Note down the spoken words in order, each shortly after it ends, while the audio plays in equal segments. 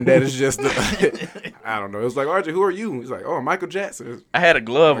That is just the, I don't know. It was like, RJ, who are you? He's like, oh, Michael Jackson. I had a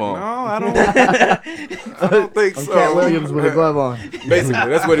glove Like, on. no, I don't. I don't think I'm so. Cat Williams with a glove on. Basically,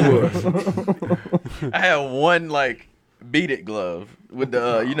 that's what he was. I had one like beat it glove with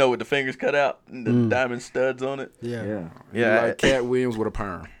the with the fingers cut out and the diamond studs on it. Yeah. Yeah, Like Cat Williams with a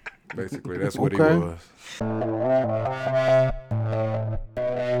perm. Basically, that's what he Okay. was.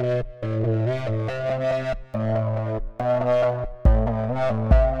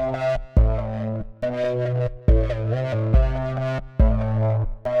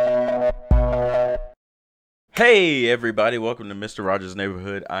 Hey everybody, welcome to Mr. Rogers'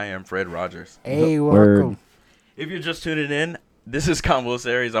 Neighborhood. I am Fred Rogers. Hey, Word. welcome. If you're just tuning in, this is Convo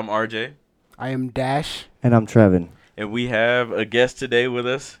Series. I'm RJ, I am Dash. And I'm Trevin. and we have a guest today with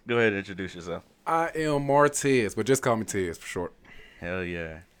us. Go ahead and introduce yourself. I am Martez, but just call me Tez for short. Hell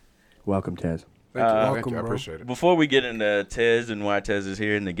yeah. Welcome, Tez. Thank you. Thank welcome, you. I bro. appreciate it. Before we get into Tez and why Tez is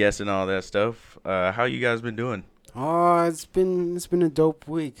here and the guests and all that stuff, how you guys been doing? Oh, it's been a dope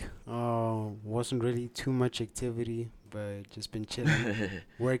week. Wasn't really too much activity, but just been chilling,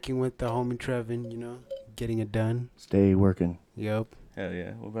 working with the homie Trevin. Getting it done. Stay working. Yep. Hell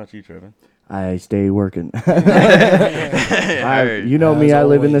yeah. What about you, Trevor? I stay working. Heard. You know me, As I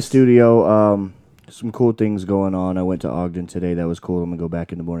live in the always. studio. Some cool things going on. I went to Ogden today. That was cool. I'm going to go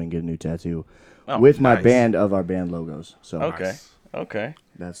back in the morning and get a new tattoo Oh, with my nice. band of our band logos. So Okay. Nice. Okay.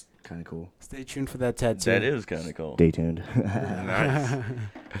 that's kind of cool. Stay tuned for that tattoo. That is kind of cool. Stay tuned. Nice.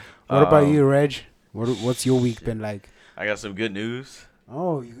 What about you, Reg? What's your week been like? I got some good news.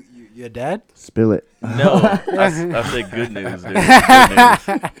 Oh, your dad? Spill it. No, I said good news, dude.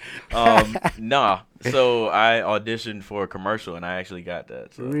 Good news. Nah. So I auditioned for a commercial and I actually got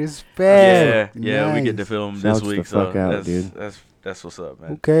that. So. Respect. Yeah, we get to Nice. film this Shouts the week. So fuck out, that's, dude. that's what's up,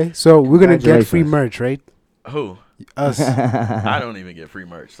 man. Okay, so we're gonna get free Congratulations. merch, right? Who? Us, I don't even get free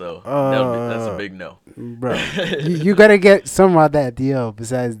merch, so that's a big no. bro. you gotta get some of that deal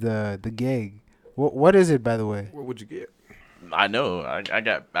besides the gig. What is it, by the way? What would you get? I know.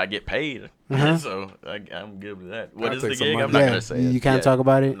 I get paid, Uh-huh. so I'm good with that. What I'll is the take some gig? money. I'm not Yeah, gonna say it. you can't yet. talk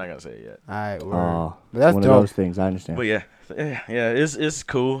about it. I'm not gonna say it yet. All right, word. Oh, But that's one dope. of those things. I understand. But yeah, it's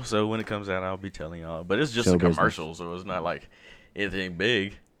cool. So when it comes out, I'll be telling y'all. But it's just Show a business. commercial, so it's not like anything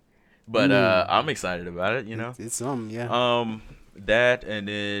big. But I'm excited about it. It's something, yeah. That and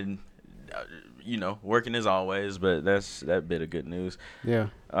then working as always. But that's that bit of good news. Yeah.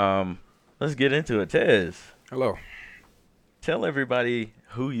 Let's get into it. Tez, Hello, tell everybody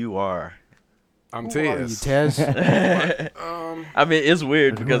who you are. I'm Who are you, Tez. Tez? I mean, it's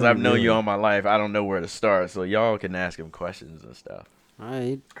weird Who because are I've you known really? you all my life. I don't know where to start, so y'all can ask him questions and stuff. All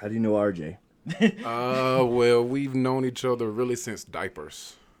right. How do you know RJ? Well, we've known each other really since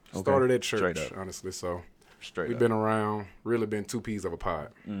diapers. Okay. Started at Straight church, up. honestly. So Straight we've up. been around, really been two peas of a pod.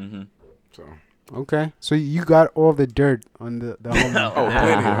 Mm-hmm. So Okay. So you got all the dirt on the homie. oh,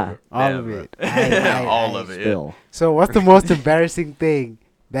 plenty of it. All of it. Aight, All aight. of it. Yeah. Spill. So what's the most embarrassing thing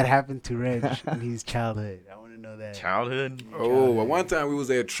that happened to Reg in his childhood? I want to know that. Childhood. Oh, well, one time we was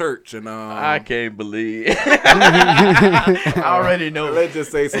at church and I can't believe. I already know. let's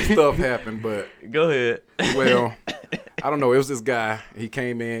just say some stuff happened, but Go ahead. well, I don't know. It was this guy. He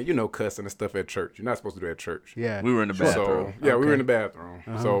came in, cussing and stuff at church. You're not supposed to do that at church. Yeah. We were in the bathroom. So yeah, we were Okay. in the bathroom.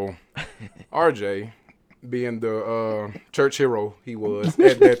 Uh-huh. So RJ, being the church hero he was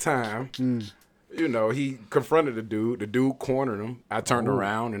at that time, he confronted the dude. The dude cornered him. I turned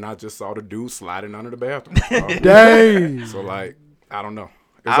around and I just saw the dude sliding under the bathroom. Dang. So like, I don't know.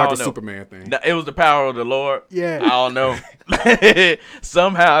 It was I like don't a know. Superman thing. No, it was the power of the Lord. Yeah. I don't know.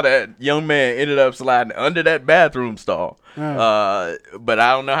 Somehow that young man ended up sliding under that bathroom stall. But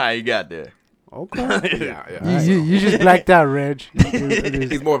I don't know how he got there. Okay. Yeah. You just blacked out, Reg.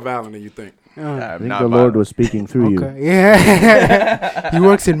 He's more violent than you think. I think the Lord was speaking through you. Okay. Yeah. He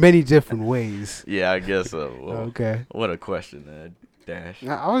works in many different ways. Yeah, I guess so. Well, Okay. What a question, Dash.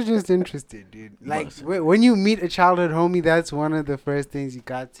 I was just interested, dude. Like Must. when you meet a childhood homie, that's one of the first things you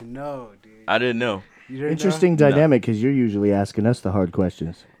got to know, dude. I didn't know. You didn't know? Interesting No. dynamic because you're usually asking us the hard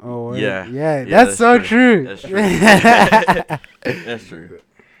questions. Oh, Yeah. yeah. Yeah, That's so true. That's true. That's true.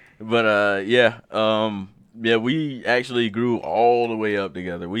 But yeah, we actually grew all the way up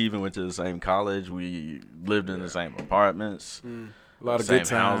together. We even went to the same college. We lived in the same apartments. A lot of Same good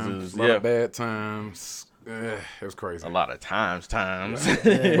times, houses, a lot yeah. of bad times. It was crazy. A lot of times. But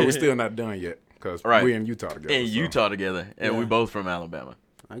we're still not done yet because Right. we're in Utah together. In so. Utah together, and we Yeah. both from Alabama.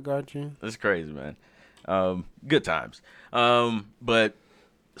 I got you. It's crazy, man. Good times. But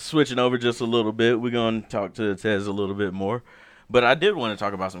switching over just a little bit, we're gonna talk to Tez a little bit more. But I did want to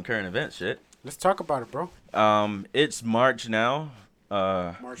talk about some current event shit. Let's talk about it, bro. It's March now.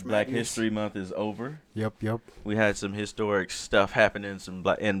 March Black Madness. History Month is over. Yep. We had some historic stuff happening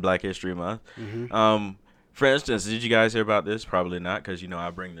in Black History Month. Mm-hmm. For instance, did you guys hear about this? Probably not, because I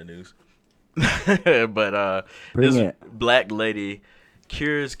bring the news. But Bring this it. black lady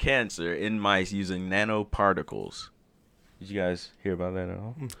cures cancer in mice using nanoparticles. Did you guys hear about that at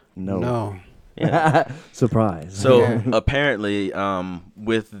all? No. Yeah. Surprise. So Yeah. apparently,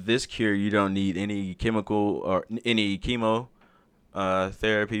 with this cure, you don't need any chemical or any chemo,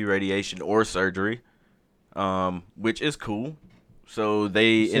 therapy, radiation, or surgery, which is cool. So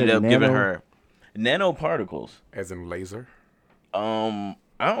they You said ended up giving nano? her nanoparticles. As in laser.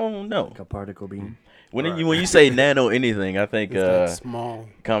 I don't know. Like a particle beam. When Right. you say nano anything, I think It's like small.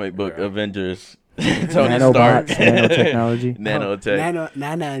 comic book Yeah. Avengers, Tony Nanobots, Stark, nanotechnology. nanotech.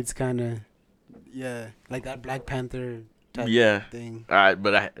 Nana, it's kind of, like that Black Panther type Yeah. thing. All right,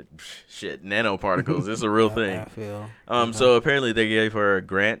 but shit, nanoparticles. It's a real I thing. feel. So apparently they gave her a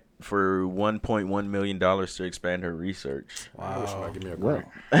grant for $1.1 million to expand her research. I wish Wow. somebody give me a Well,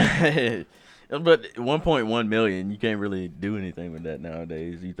 grant. But 1.1 million, you can't really do anything with that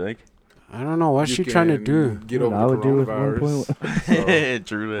nowadays. You think? I don't know. What's You she trying to can do? Get What over I the would do with coronavirus.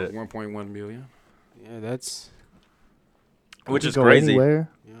 True that. 1.1 million. Yeah, that's. Which could is go crazy. Anywhere.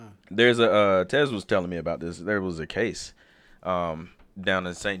 Yeah. There's a Tez was telling me about this. There was a case down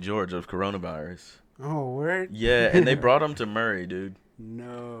in St. George of coronavirus. Oh, word? Yeah, and they brought him to Murray, dude.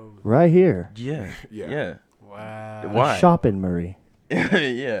 No. Right here. Yeah, Yeah. yeah. Wow. Why? Shop in Murray.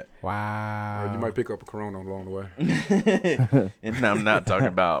 Yeah. Wow. You might pick up a corona along the way. And I'm not talking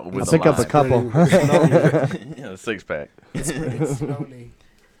about with I'll pick up a line. couple. Yeah, 6-pack. Spread it slowly.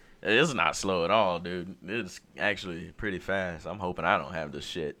 It's not slow at all, dude. It's actually pretty fast. I'm hoping I don't have this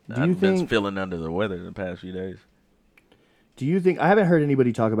shit. Do you I've been think- feeling under the weather the past few days. Do you think I haven't heard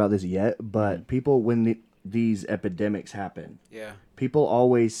anybody talk about this yet? But people, when these epidemics happen, Yeah. people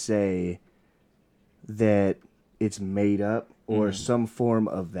always say that it's made up or some form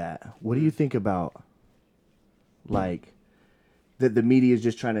of that. What do you think about, like, that the media is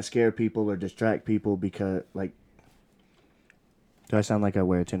just trying to scare people or distract people because, like, do I sound like I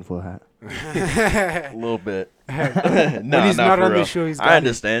wear a tinfoil hat? A little bit. When No, he's not for on the real. show, he's got I it.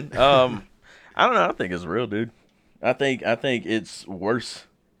 understand. I don't know. I think it's real, dude. I think it's worse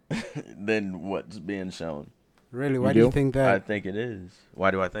than what's being shown. Really? You Why do you do? think I that? think it is.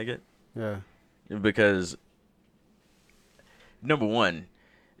 Why do I think it? Yeah. Because number one,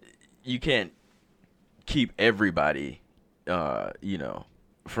 you can't keep everybody,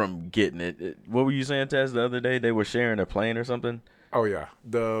 from getting it. What were you saying, Tess, the other day? They were sharing a plane or something? Oh yeah,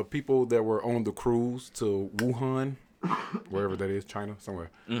 the people that were on the cruise to Wuhan, wherever that is, China, somewhere.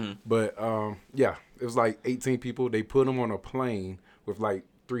 Mm-hmm. But yeah, it was like 18 people. They put them on a plane with like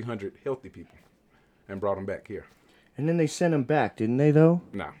 300 healthy people, and brought them back here. And then they sent them back, didn't they, though?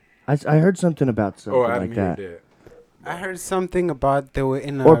 Nah. I heard something about something Oh, I like didn't that. hear that. I heard something about they were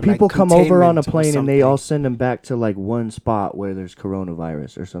in a Or people like, come over on a containment or plane and they all something. send them back to like one spot where there's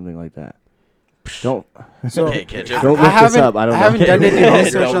coronavirus or something like that. Don't So Can't catch I, it. Don't I look this haven't, up. I don't know. haven't done any Don't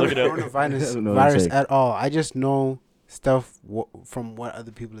research on look the it up. I don't know coronavirus what I'm virus saying. at all. I just know stuff from what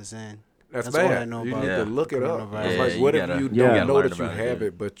other people are saying. That's That's all bad. I know You about need Yeah. to look it up. coronavirus. It's Yeah, like, you what gotta- if you you don't gotta know learn that you about it, have dude.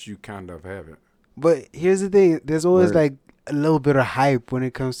 it, but you kind of have it? But here's the thing: there's always Word. like a little bit of hype when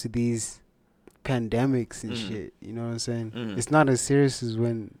it comes to these pandemics and Mhm. shit. You know what I'm saying? Mhm. It's not as serious as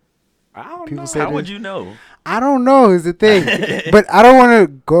when I don't People know. say How that- would you know? I don't know. Is the thing, but I don't want to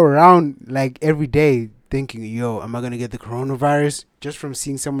go around like every day thinking, "Yo, am I gonna get the coronavirus?" Just from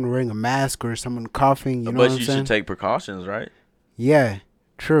seeing someone wearing a mask or someone coughing. You know But what I'm you saying? should take precautions, right? Yeah,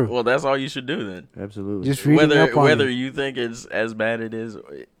 true. Well, that's all you should do then. Absolutely. Just reading up on Whether it. you think it's as bad it is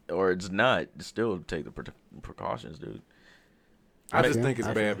or it's not, still take the precautions, dude. I just feel- think it's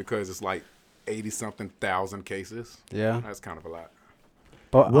I bad feel. because it's like 80-something thousand cases. Yeah, That's kind of a lot.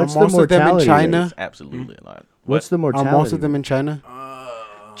 but What's the most of them in mortality China. It's absolutely a lot. What's the Are mortality? most of them in China?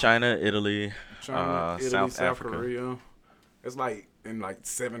 China, Italy, China, Italy, South Africa. Korea. It's like in like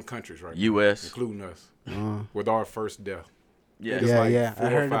 7 countries right now, U.S. including us, Uh, with our first death. Yeah. It's yeah, like yeah. 4,000 I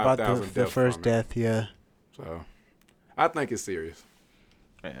heard or about 5,000 the deaths first from it. death. Yeah. So I think it's serious.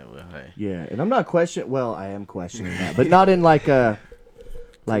 Yeah, well, hey. Yeah, and I'm not questioning. Well, I am questioning that, but not in like a.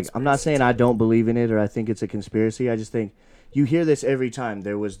 Like, I'm not saying I don't believe in it or I think it's a conspiracy. I just think you hear this every time.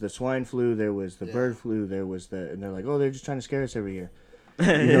 There was the swine flu, there was the bird flu, there was the, and they're like, oh, they're just trying to scare us every year. You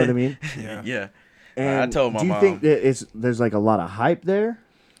know what I mean? Yeah. And I told my do you mom. think that there's like a lot of hype there,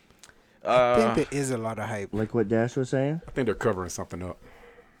 I think there is a lot of hype. like what Dash was saying? I think they're covering something up.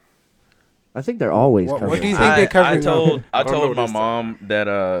 I think they're always What covering. do you it. think they're covering I told up? I don't know told my this mom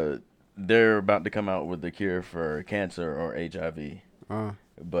that they're about to come out with the cure for cancer or HIV.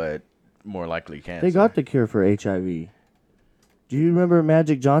 but more likely cancer. They got the cure for HIV. Do you remember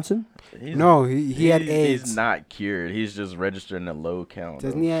Magic Johnson? No, he had AIDS. He's not cured. He's just registered in a low count.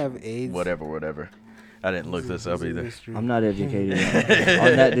 Doesn't he have AIDS? Whatever. I didn't look this up either. I'm not educated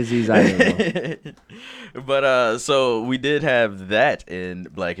on that disease either. But so we did have that in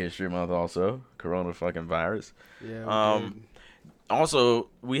Black History Month also. Corona fucking virus. Yeah. Also,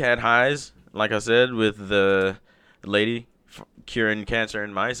 we had highs, like I said, with the lady curing cancer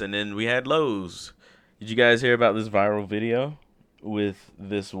in mice, and then we had lows. Did you guys hear about this viral video with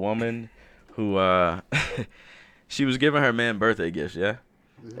this woman who she was giving her man birthday gifts, yeah?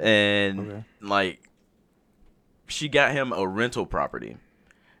 And like she got him a rental property,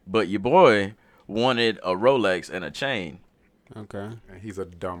 but your boy wanted a Rolex and a chain. Okay. And he's a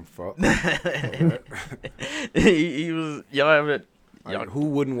dumb fuck. he was y'all have it. Like, who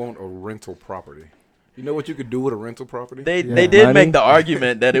wouldn't want a rental property? You know what you could do with a rental property? They did make the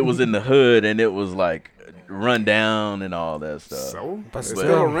argument that it was in the hood and it was like run down and all that stuff. So, But it's still-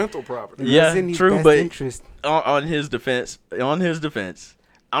 still a rental property. Yeah, It's in his true, best but interest. on his defense,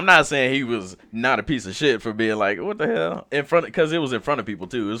 I'm not saying he was not a piece of shit for being like, what the hell? In front, because it was in front of people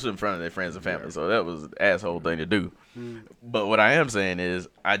too. It was in front of their friends and family. So that was an asshole thing to do. But what I am saying is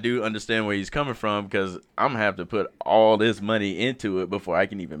I do understand where he's coming from, because I'm going to have to put all this money into it before I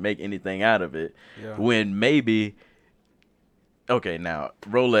can even make anything out of it. Yeah. When maybe, okay, now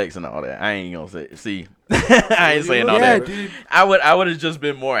Rolex and all that, I ain't going to say, see, I ain't saying all Yeah, that. dude. I would have just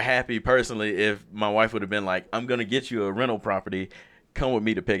been more happy personally if my wife would have been like, I'm going to get you a rental property. Come with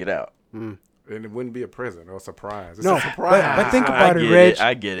me to pick it out. And it wouldn't be a present or a surprise. It's No, a surprise. but think I about it, get Reg.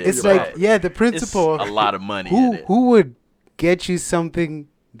 I get it. It's You're like, right. yeah, the It's principle a of lot of money in it. who would get you something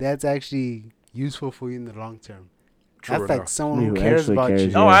that's actually useful for you in the long term. True That's like enough. someone who Who cares actually about cares,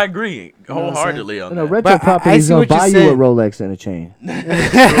 you. No, yeah. I agree know what I'm wholeheartedly on No, that. rental But I property is see gonna what you're buy you a saying. Rolex and a chain.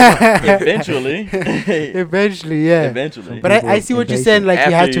 Eventually. Eventually, yeah. Eventually. But I see what you're saying. Like you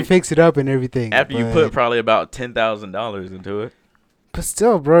have After to you- fix it up and everything. After you but- put probably about $10,000 into it. But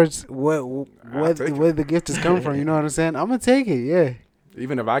still, bro, it's I'll take it. where the gift is coming from. You know what I'm saying? I'm gonna take it. Yeah.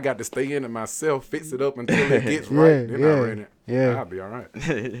 Even if I got to stay in it myself, fix it up until it gets Yeah, right, then yeah, I'll rent it. yeah. I'll be all right.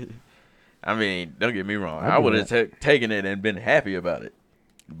 I mean, don't get me wrong. I'd I do would have taken it and been happy about it.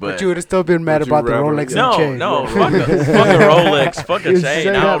 But you would have still been mad Would you about the rather- Rolex No, and chain. no, fuck a Rolex, fuck a You chain.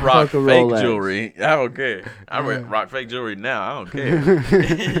 straight I'll up rock fuck a fake Rolex. jewelry. I don't care. Rock fake jewelry now. I don't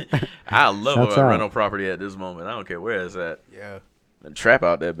care. I love Shouts a out. rental property at this moment. I don't care where it's at. Yeah. Trap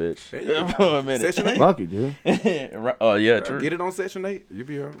out that bitch for a minute. Section 8? Fuck you, dude. Oh yeah, true. Get it on Section 8. You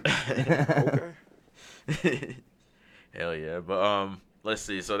be all right. Okay. Hell yeah. But let's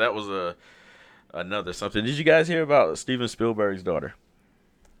see. So that was another something. Did you guys hear about Steven Spielberg's daughter?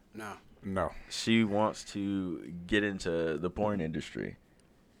 No. No. She wants to get into the porn industry.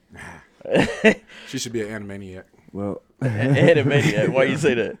 She should be an animaniac. Well, Animaniac. Why you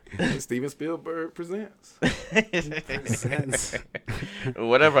say that? Steven Spielberg presents.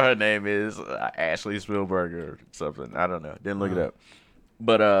 Whatever her name is, Ashley Spielberg or something. I don't know. Didn't look it up.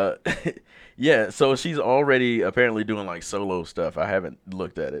 But yeah. So she's already apparently doing like solo stuff. I haven't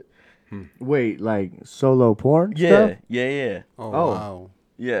looked at it. wait, like solo porn Yeah, stuff? yeah. Oh, Oh. wow.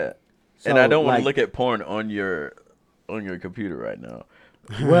 Yeah. So, And I don't want like- to look at porn on your computer right now.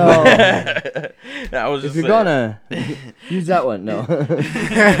 Well, I was if just you're saying. gonna use that one, no.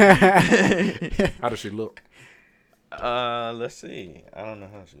 How does she look? Let's see. I don't know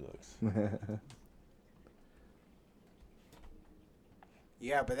how she looks.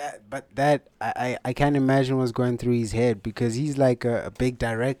 Yeah, but that I can't imagine what's going through his head, because he's like a big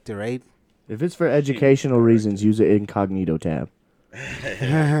director, right? If it's for educational reasons, use the incognito tab. I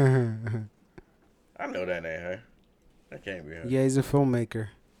know that ain't her. That can't be her. Yeah, he's a filmmaker.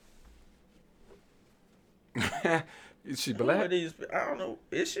 Is she Who are black? these? I don't know.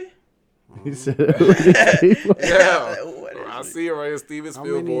 Is she? He said, "Who are these people?" Yeah. What is I she? see her right here. Steven How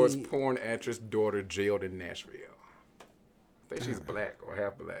Spielberg's many- porn actress daughter jailed in Nashville. I think she's black or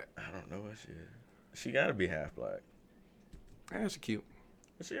half black. I don't know what she is. She gotta be half black. Yeah, she cute.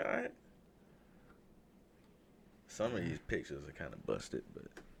 Is she alright? Some of these pictures are kind of busted,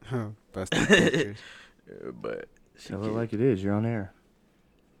 but Busted pictures. but she Tell it cute. like it is. You're on air.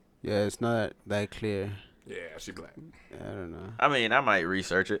 Yeah, it's not that clear. Yeah, she black. I don't know. I mean, I might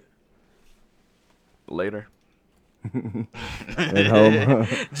research it later At home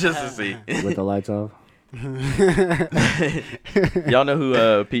just to see. with the lights off. Y'all know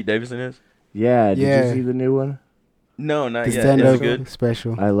who Pete Davidson is? Yeah. Did Yeah. you see the new one? No, not The yet. stand Is it up good?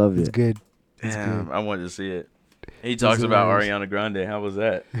 special. I loved It's it. good. It's Damn, I wanted to see it. He talks about Ariana Grande. How was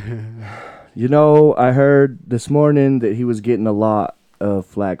that? You know, I heard this morning that he was getting a lot of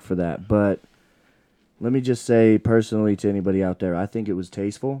flack for that, but let me just say personally to anybody out there, I think it was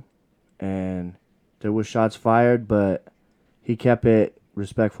tasteful, and there were shots fired, but he kept it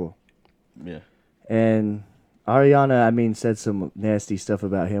respectful. Yeah. And Ariana, I mean, said some nasty stuff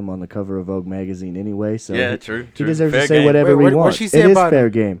about him on the cover of Vogue magazine anyway. So Yeah, he, true. he deserves Fair to say game. whatever Wait, he what wants. she say It is about fair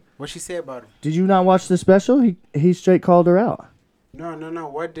him? game. What'd she say about him? Did you not watch the special? He straight called her out. No.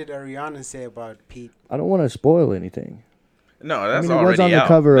 What did Ariana say about Pete? I don't want to spoil anything, No, that's mean, it was already on the out.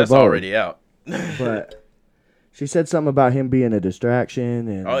 cover of That's Vogue. already out. but she said something about him being a distraction.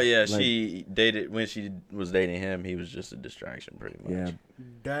 And Oh yeah, like, she dated when she was dating him. He was just a distraction, pretty much. Yeah,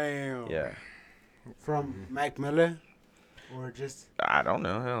 Damn. Yeah. From Mac Miller, or just I don't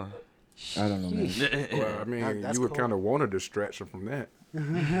know. Hell. I don't know, man. Well, I mean, That's you would cool. kind of want a distraction from that. You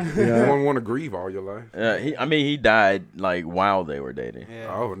Yeah, don't want to grieve all your life. He died like while they were dating.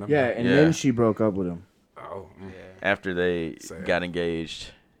 yeah. Oh, no. yeah, and Yeah. then she broke up with him. Oh, After they Sad. got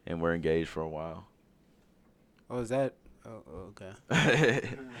engaged and were engaged for a while. Oh, is that? Oh, okay.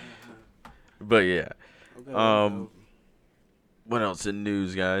 But yeah. Okay. What else in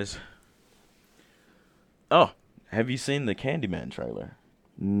news, guys? Oh, have you seen the Candyman trailer?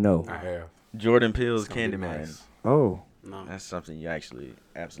 No. I have. Jordan Peele's It's gonna be Candyman. nice. Oh, No. That's something you actually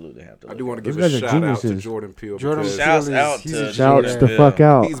absolutely have to I look do want to at. give Those a guys are shout out to geniuses. Jordan Peele Jordan because Peele Shouts is- out he's to a shouts genius. the Peele. fuck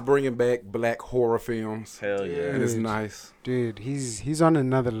out. he's bringing back black horror films, Hell yeah. and it's Dude. nice. Dude, he's on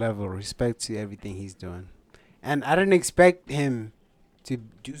another level. Respect to everything he's doing, and I didn't expect him to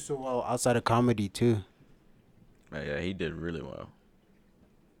do so well outside of comedy too. Yeah, he did really well.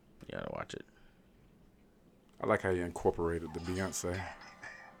 You gotta watch it. I like how you incorporated the Beyonce.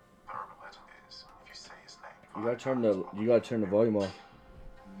 you gotta turn the volume off.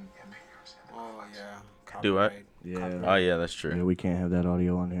 Oh yeah. Do what? Yeah. Oh yeah, that's Yeah, true. we can't have that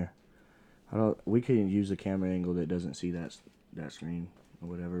audio on here. I don't. We can use a camera angle that doesn't see that screen or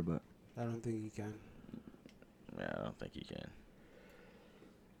whatever, but I don't think he can. Yeah, I don't think you can.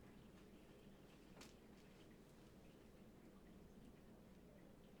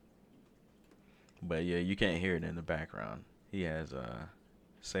 But yeah, you can't hear it in the background. He has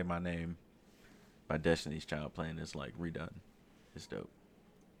 "Say My Name" by Destiny's Child playing this like redone. It's dope.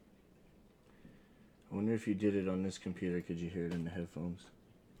 I wonder if you did it on this computer, could you hear it in the headphones?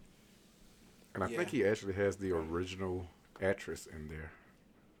 And I think he actually has the original actress in there.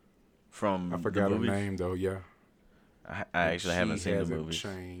 From I the forgot her movies? name though. Yeah, I actually haven't She seen the hasn't movies.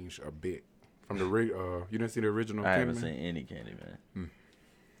 changed a bit from the. You didn't see the original. I haven't Candyman? seen any Candyman.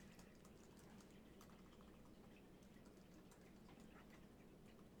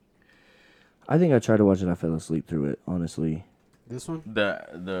 I think I tried to watch it. I fell asleep through it. Honestly, This one? The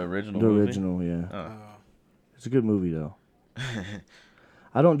original the movie? original, yeah, Oh. it's a good movie though.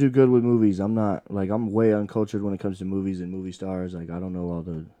 I don't do good with movies. I'm not I'm way uncultured when it comes to movies and movie stars. Like I don't know all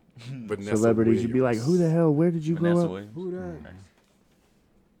the Vanessa celebrities. You'd be like, who the Williams. hell? Where did you Vanessa grow up? Williams. Who that?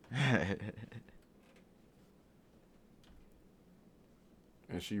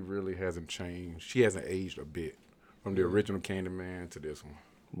 And she really hasn't changed. She hasn't aged a bit from the original Candyman to this one.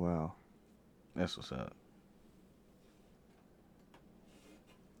 Wow. That's what's up.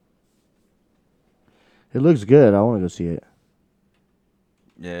 It looks good. I want to go see it.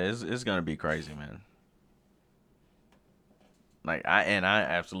 Yeah, it's gonna be crazy, man. Like I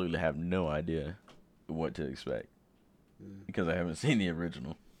absolutely have no idea what to expect because I haven't seen the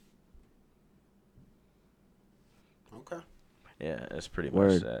original. Okay. Yeah, that's pretty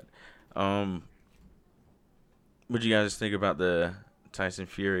Word. much that. What'd you guys think about the Tyson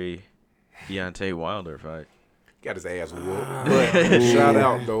Fury Deontay Wilder fight? Got his ass whooped. But shout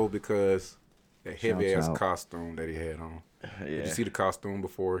out though because that heavy Shouts ass out. costume that he had on. Did Yeah, you see the costume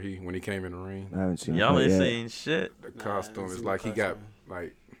before when he came in the ring? I haven't seen y'all it ain't yet. seen shit. The costume is like he got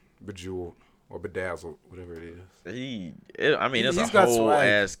like bejeweled or bedazzled, whatever it is. It's He's a got whole swag.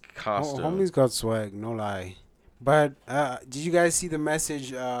 ass costume. Homie's got swag, no lie. But did you guys see the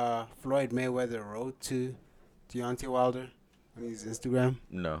message Floyd Mayweather wrote to Deontay Wilder on his Instagram?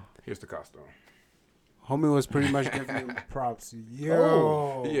 No. Here's the costume. Homie was pretty much giving him props. Yo.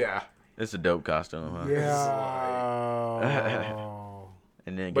 Oh, yeah. It's a dope costume, huh? Yeah.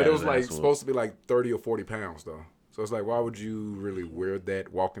 And then But got it was his like ass whooped. supposed to be like 30 or 40 pounds though. So it's like, why would you really wear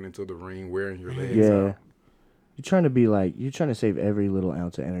that walking into the ring, wearing your legs Yeah. out? You're trying to save every little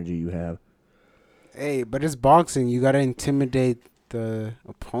ounce of energy you have. Hey, but it's boxing. You gotta intimidate the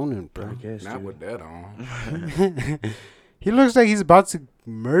opponent, I bro. guess. Not dude. with that on. He looks like he's about to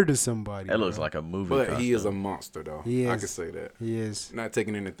murder somebody. That looks bro. like a movie But costume. he is a monster though. He I is. can say that. He is. Not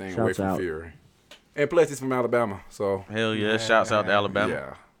taking anything away Shouts from out. Fury. And plus he's from Alabama, so Hell yeah. Shouts out to Alabama.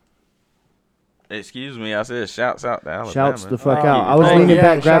 yeah. Excuse me, I said shouts out to Alabama. Shouts the fuck Thank out. you. I was Thank leaning you.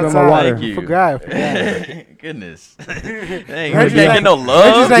 back grabbing shouts my out. water. Thank you. Forgot. Goodness. Dang, Reggie's we can't get no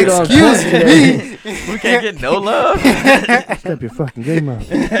love. Reggie's like, Get on excuse point me. We can't get no love. Step your fucking game up.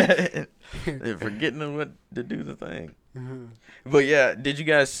 They're forgetting what to do the thing. But yeah, did you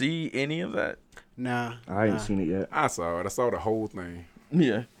guys see any of that? Nah. I ain't seen it yet. I saw it. I saw the whole thing.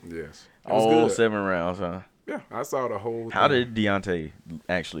 Yeah. Yes. It was All good. 7 rounds, huh? Yeah, I saw the whole How thing. did Deontay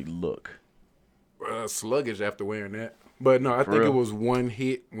actually look? Sluggish after wearing that. But no, I think real? it was one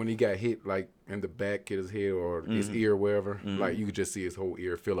hit when he got hit like in the back of his head or his ear, wherever. Like you could just see his whole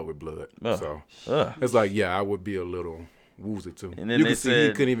ear fill up with blood. Ugh. So Ugh. it's like, yeah, I would be a little woozy too. And then You they could see he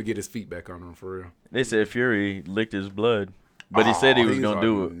said- couldn't even get his feet back on him for real. They said Fury licked his blood, but he said he was gonna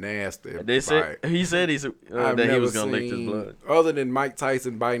do it. Nasty. They said fight. he said I've that he never was gonna lick his seen- blood. Other than Mike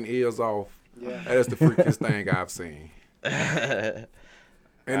Tyson biting ears off, that's the freakiest thing I've seen.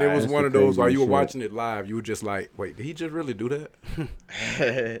 And it was That's one the of those while craziest you were shit. watching it live, you were just like, wait, did he just really do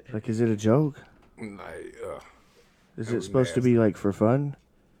that? Like, is it a joke? Like, Is That it was supposed to be like for fun?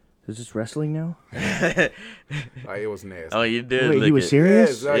 Is this wrestling now? like it was nasty. Oh, you did. Wait, lick he was it. serious?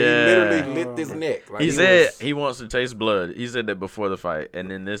 Yes, like, Yeah. he literally lit his neck. Like, He said was- he wants to taste blood. He said that before the fight, and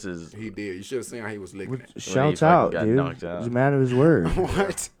then this is he did. You should have seen how he was licking it. Shouts fucking out, got dude. knocked out. He's a man of his word.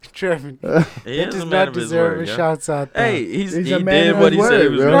 What? Trevin. he That is does a man not of his deserve word. a Yeah. shouts out. Though. Hey, He's he a man did of what his he said he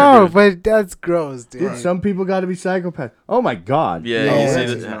word, was bro. gonna No, do. but that's gross, dude. Dude, some people got to be psychopaths. Oh my god. Yeah, Yeah.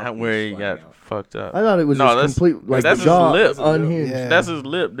 you Yeah. see where he got fucked up. I thought it was No, just that's- complete, like that's the his jaw lip. unhinged. Yeah. That's his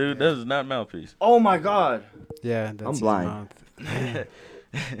lip, dude. That is not mouthpiece. Oh my god. Yeah, that's I'm his blind. mouth.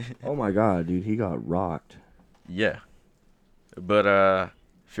 Oh my god, dude, he got rocked. Yeah, but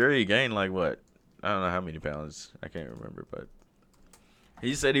Fury gained like what? I don't know how many pounds. I can't remember, but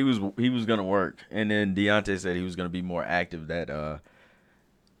he said he was gonna work, and then Deontay said he was gonna be more active that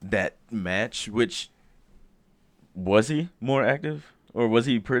match. Which was he more active, or was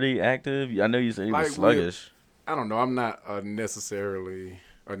he pretty active? I know you said he was Like, sluggish. I don't know. I'm not necessary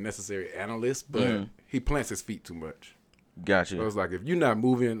analyst, but he plants his feet too much. So Gotcha. it's like if you're not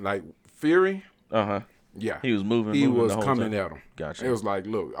moving like Fury, Uh-huh. yeah, He was moving. he moving was the whole coming time. at him. Gotcha. It was like,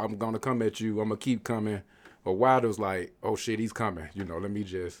 look, I'm gonna come at you. I'm gonna keep coming. But Wilder was like, oh shit, he's coming. You know, let me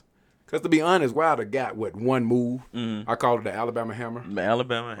just. Because to be honest, Wilder got one move. I call it the Alabama Hammer.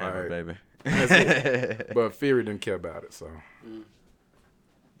 Alabama Hammer, Right. baby. That's it. But Fury didn't care about it. So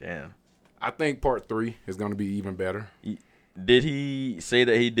Damn. I think part 3 is gonna be even better. Did he say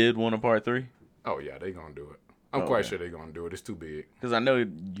that he did want a part 3? Oh yeah, they gonna do it. I'm quite sure they gonna do it. It's too big. Because I know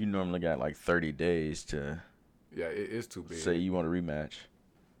you normally got like 30 days to Yeah, it's too big. say you want a rematch.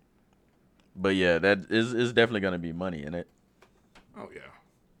 But yeah, that is definitely going to be money in it. Oh yeah,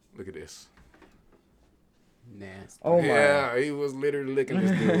 look at this. Nasty. Oh my. Yeah, he was literally licking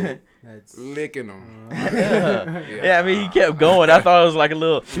this dude, That's licking him. Yeah, I mean, he kept going. I thought it was like a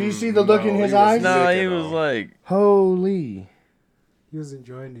little. Do you see the look in No, his he was eyes? No, he licking was him. like, Holy. he was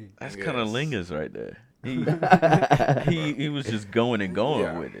enjoying it. that's kind of Yes. lingus right there. He was just going and going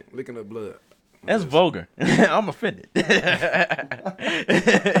Yeah, with it. licking the blood. That's vulgar. I'm offended.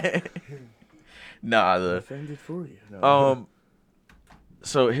 Nah, Offended for you. No.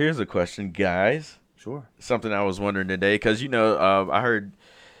 so here's a question, guys. Sure. Something I was wondering today, because I heard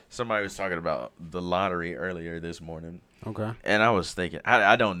somebody was talking about the lottery earlier this morning, Okay. and I was thinking,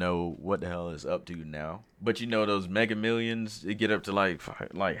 I don't know what the hell is up to now, but you know those Mega Millions, it get up to like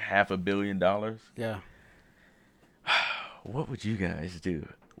 $500 million. Yeah. What would you guys do?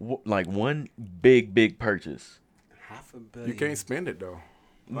 Like one big purchase. $500 million. You can't spend it though.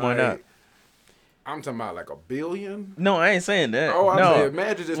 Why not? I'm talking about like $1 billion. No, I ain't saying that. Oh, I'm no. saying,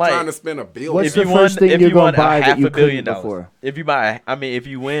 imagine just Like, trying to spend $1 billion. What's the first thing you're gonna buy that you couldn't before? If you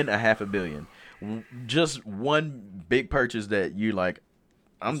win $500 million, just one big purchase that you like,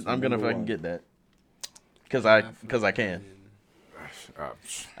 I'm gonna fucking get that, cause I can.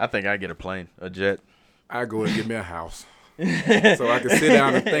 I think I get a plane, a jet. I go and get me a house so I can sit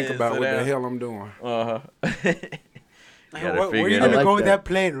down and think about Sit what the down. hell I'm doing. Uh huh. Where are you gonna like go with that. that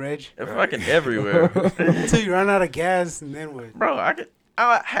plane, Reg? Fucking everywhere, Until you run out of gas, and then what? bro. I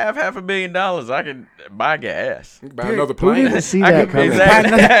have $500 million. I can buy gas. Buy another Who plane. didn't see I that can, coming?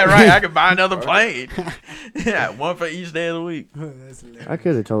 exactly. Right. I could buy another plane. Yeah, one for each day of the week. That's hilarious. I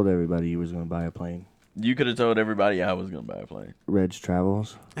could have told everybody you was going to buy a plane. You could have told everybody I was gonna buy a plane. Reg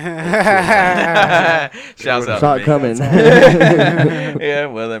Travels. Shouts out. Saw to it me. coming. Yeah,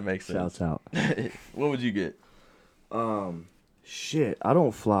 well that makes sense. Shouts out. What would you get? Shit, I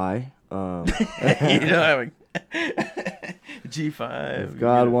don't fly. You don't have a G5. If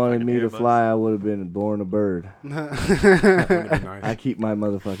God wanted me to fly, I would have been born a bird. That wouldn't be nice. I keep my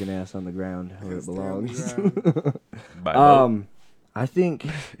motherfucking ass on the ground where it belongs. By boat. I think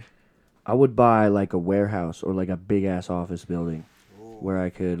I would buy like a warehouse or like a big ass office building where I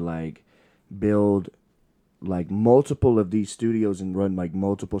could like build like multiple of these studios and run like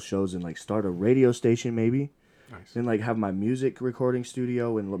multiple shows and like start a radio station maybe. Nice. Then like have my music recording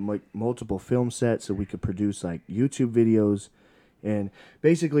studio and like multiple film sets so we could produce like YouTube videos and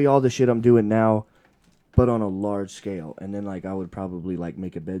basically all the shit I'm doing now, but on a large scale. And then like I would probably like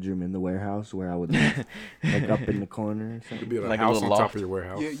make a bedroom in the warehouse where I would like up in the corner or It'd something. be like Like a a house little on top loft. of your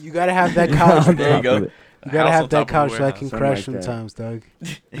warehouse. You gotta have that couch. There you go. You gotta House have on that top of a couch so I warehouse. can Something crash like that. sometimes, dog.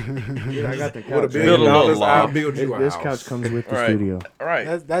 Yeah, I got the With a couch. $1 Build a little billion, I'll loft. build you a This house. couch comes with the Right. studio. All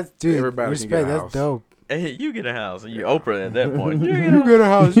right. That's dude. Everybody can get respect. a That's house. dope. Hey, you get a house. And you Oprah at that point. You get a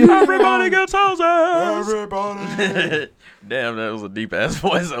house. Everybody gets houses. Everybody. Damn, that was a deep ass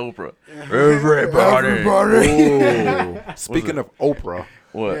voice, Oprah. Everybody. Ooh. Speaking of Oprah,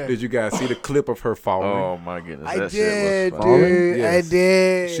 What? Yeah. did you guys see the clip of her falling? Oh my goodness, I that did, shit was funny. dude. Yes. I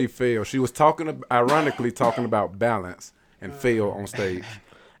did. She fell. She was ironically talking about balance and fell on stage.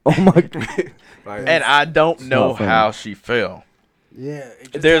 Oh my god. Like, And I don't know not funny. how she fell. yeah.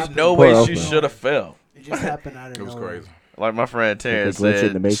 It just There's happened. no Poor way she Oprah. should have fell. It just happened out of it was nowhere. crazy. Like my friend Terrence glitch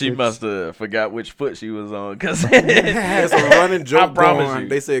in the said, she Matrix? must have forgot which foot she was on. Cause There's a running joke promise going. you.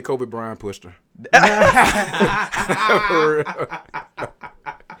 They said Kobe Bryant pushed her.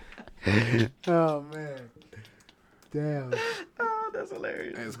 Oh man. Damn. oh, that's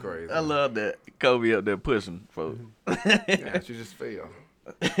hilarious. It's crazy. I love that Kobe up there pushing folks. Yeah, she just fell.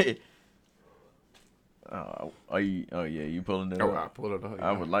 Are you? Oh yeah, you pulling it Oh, I up? pulled it up.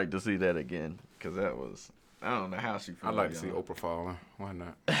 I would like to see that again because that was. I don't know how she. I'd fell, like to see y'all. Oprah falling. Why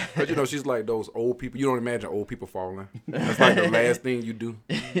not? But you know, she's like those old people. You don't imagine old people falling. That's like the last thing you do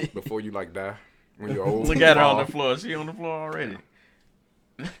before you like die. When you're old. Look you at her on fall. the floor. She on the floor already.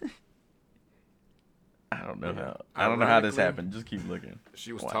 I don't know how. I don't know how this Ironically, happened. Just keep looking.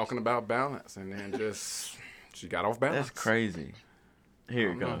 She was Watch. talking about balance, and then just she got off balance. That's crazy. Here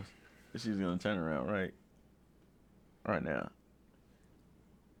it I don't know. comes. She's gonna turn around right now.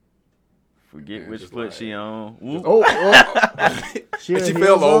 Forget Man, which just foot like- she on. Whoop. Oh, she, And had she heels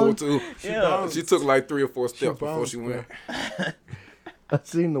fell on? over too. Yeah. She took like 3 or 4 steps before bounced, she went. I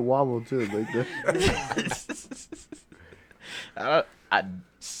seen the wobble too. Like that. I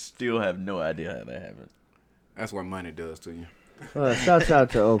still have no idea how that happened. That's what money does to you. Shouts out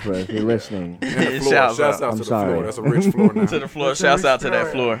to Oprah if you're listening. And the floor. Shouts Shouts out. out I'm to the sorry. floor. That's a rich floor now. To the floor. That's a Shouts rich out to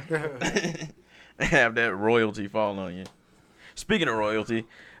that floor. floor. Have that royalty fall on you. Speaking of royalty,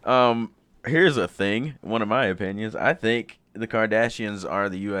 here's a thing. One of my opinions. I think the Kardashians are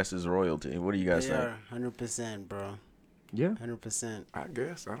the U.S.'s royalty. What do you guys They think? are 100%, bro. Yeah. 100%. I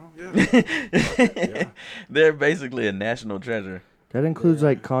guess. I don't. Yeah. They're basically a national treasure. That includes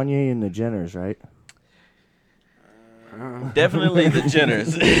like Kanye and the Jenners, right? Definitely the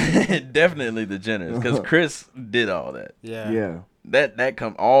Jenners. Definitely the Jenners. Because Chris did all that. Yeah.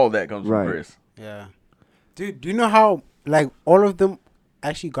 All that comes Right. from Chris. Yeah. Dude, do you know how like all of them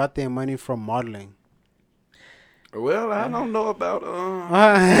actually got their money from modeling? Well, I don't know about About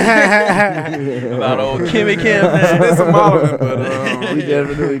old Kimmy Kim. did some modeling, but We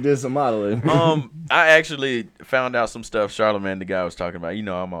definitely did some modeling. I actually found out some stuff Charlamagne the guy was talking about. You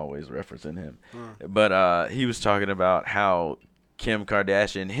know, I'm always referencing him. But he was talking about how Kim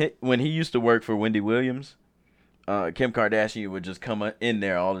Kardashian, when he used to work for Wendy Williams, Kim Kardashian would just come in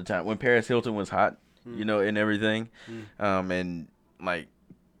there all the time. When Paris Hilton was hot, you know, and everything. And, like,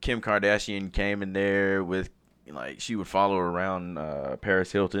 Kim Kardashian came in there with, like, she would follow around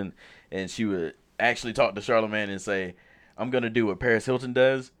Paris Hilton, and she would actually talk to Charlamagne and say, I'm going to do what Paris Hilton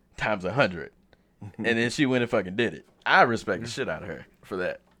does times 100. And then she went and fucking did it. I respect the shit out of her for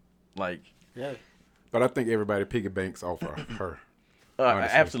that. Like, Yeah. But I think everybody piggy banks off of her.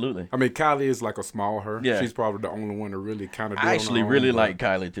 Honestly. absolutely. I mean, Kylie is like a small her. Yeah. She's probably the only one to really kind of. I actually really like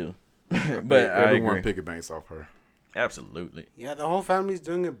Kylie too. But I everyone agree. piggy banks off her. Absolutely. Yeah, the whole family's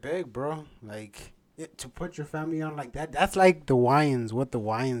doing it big, bro. Like to put your family on like that. That's like the Wayans. What the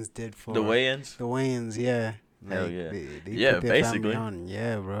Wayans did for The weigh-ins. The Wayans, yeah. Hell Like, yeah. They Yeah, put their family basically. on.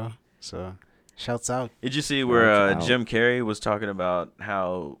 Yeah, bro. So, shouts out. Did you see where Shout out. Jim Carrey was talking about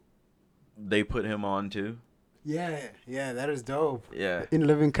how they put him on too? Yeah, that is dope. Yeah. In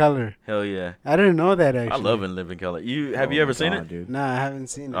living color. Hell yeah. I didn't know that actually. I love In Living Color. Have Oh you ever my seen God, it? dude? Nah, I haven't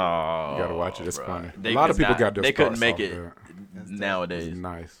seen it. Oh, You gotta watch it. It's bruh. funny. They A lot of could people not- got their They couldn't starts make off it that. It's nowadays.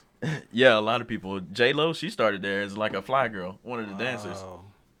 nice. Yeah, a lot of people. J Lo, she started there as like a fly girl, one of the dancers. Wow.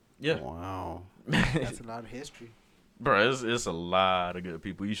 Yeah, Wow. That's a lot of history. Bro, it's a lot of good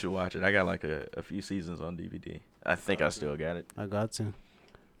people. You should watch it. I got like a few seasons on DVD. I think I still got it. I got to.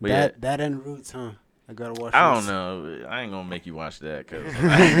 But That and Roots, huh? I gotta watch. I don't Roots. know. I ain't gonna make you watch that because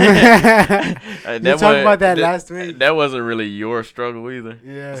You talked about that last week. That wasn't really your struggle either.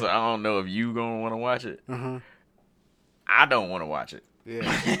 Yeah. So I don't know if you gonna want to watch it. Uh-huh. I don't want to watch it.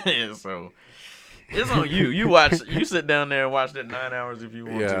 Yeah. So it's on you. You sit down there and watch that 9 hours if you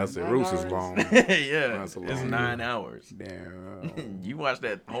want Yeah, I to. said Roots is long. Yeah, That's a it's long 9 hours. Damn. You watch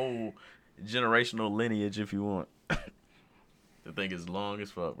that whole generational lineage if you want. The thing is long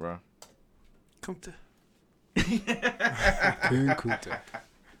as fuck, bro. Come to. King Kunta.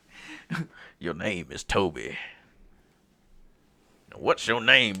 Your name is Toby. What's your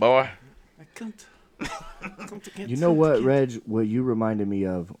name, boy? Come to. You know what, Reg? What you reminded me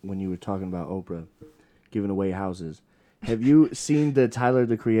of when you were talking about Oprah giving away houses. Have you seen the Tyler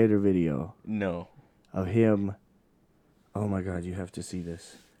the Creator video No. of him? Oh my God, you have to see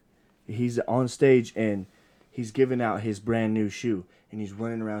this. He's on stage and he's giving out his brand new shoe. And he's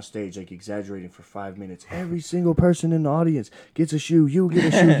running around stage like exaggerating for 5 minutes. Every single person in the audience gets a shoe. You get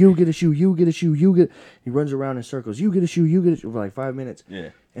a shoe. You get a shoe. You get a shoe. You get. He runs around in circles. You get a shoe. You get a shoe for like 5 minutes. Yeah.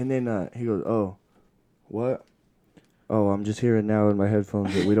 And then he goes, "Oh, what? Oh, I'm just hearing now in my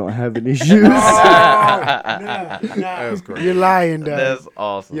headphones that we don't have any shoes." That's crazy. You're lying, dog. That's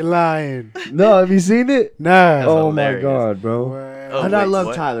awesome. You're lying. No, have you seen it? Nah. Oh hilarious. my God, bro! Well, Oh, And I wait, love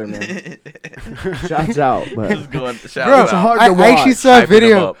what? Tyler, man. Shouts out, but Just going shout Bro, out. it's hard I to watch. actually saw a Hyping him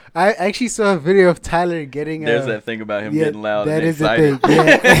video. up. I actually saw a video of Tyler getting. There's that thing about him yeah, getting loud that and is the excited. thing.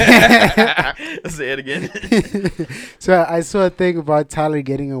 Yeah. Say it again. So I saw a thing about Tyler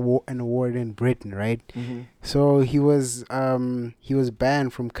getting an award in Britain, right? Mhm. So he was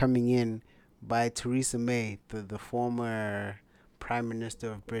banned from coming in by Theresa May, the former Prime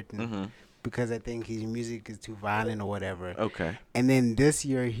Minister of Britain, Hmm. because I think his music is too violent or whatever. Okay. And then this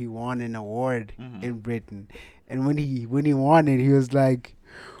year he won an award Mhm. in Britain, and when he won it, he was like,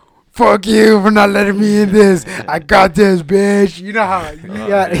 "Fuck you for not letting me in this. I got this, bitch." You know how? Yeah,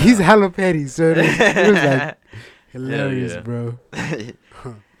 yeah. he's hella petty, so it was like hilarious, yeah. bro.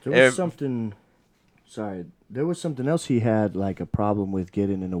 there was something. Sorry, there was something else he had like a problem with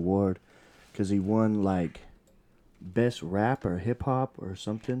getting an award because he won like best rap or hip hop or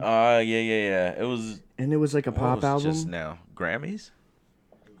something, Yeah. It was and it was like a what pop was it album. just now. Grammys?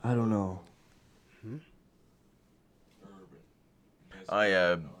 I don't know. Oh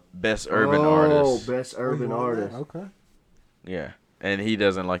yeah, best urban artist. best urban artist. Okay. Yeah, and he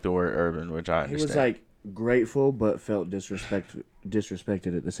doesn't like the word urban, which I He understand. was like grateful, but felt disrespected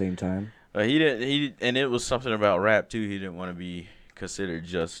at the same time. He didn't. And it was something about rap too. He didn't want to be considered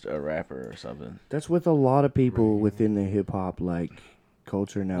just a rapper or something. That's with a lot of people within the hip hop like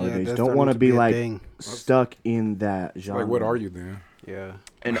culture nowadays. that's Don't want to starting be a like thing. stuck in that genre. Like, what are you then? Yeah.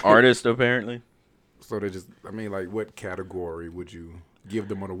 An artist apparently. So they just, I mean, like, what category would you give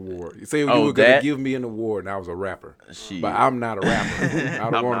them an award? Say you Oh, were gonna that? give me an award, and I was a rapper, She. but I'm not a rapper. I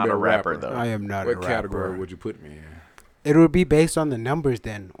don't I'm want not to be a rapper, though. I am not What a category rapper. would you put me in? It would be based on the numbers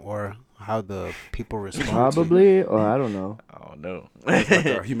then, or how the people respond. Probably, or I don't know. Oh no. It's like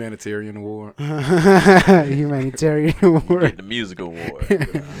a humanitarian award. Humanitarian award. Get the music award.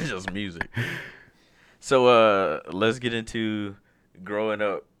 It's just music. So let's get into growing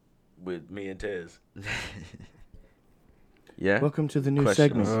up with me and Tez. Yeah. Welcome to the new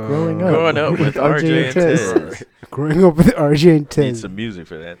Questions. segment, Growing Up. Growing up with RJ and Tez. Growing up with RJ and Need Tez. some music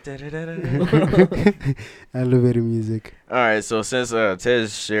for that. Elevator music. All right, so since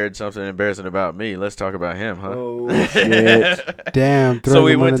Tez shared something embarrassing about me, let's talk about him, huh? Oh shit! Damn, throwing So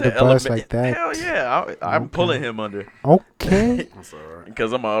we him went under to the bus elementary. like that. Hell yeah, I'm pulling him under Okay. That's all right.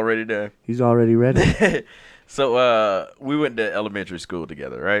 because I'm already there. He's already ready. So we went to elementary school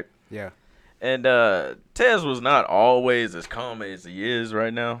together, right? Yeah. And Tez was not always as calm as he is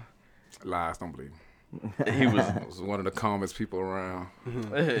right now. Lies, don't believe. He was I was one of the calmest people around.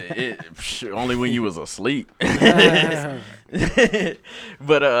 only when you was asleep.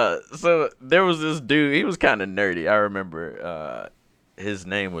 But so there was this dude. He was kind of nerdy. I remember his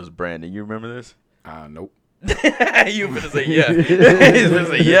name was Brandon. You remember this? Nope. You gonna say yeah? He's gonna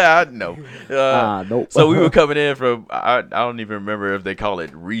say yeah. I know. Nope. So we were coming in from I don't even remember if they call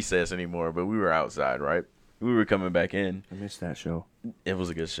it recess anymore, but we were outside, right? We were coming back in. I missed that show. It was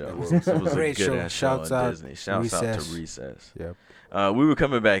a good show. It was. It was Great a good show. ass show Shouts on out Disney. Shouts out Recess. to Recess. Yep. We were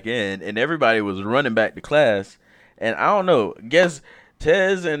coming back in, and everybody was running back to class. And I don't know. Guess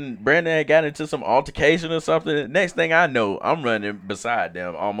Tez and Brandon had got into some altercation or something. Next thing I know, I'm running beside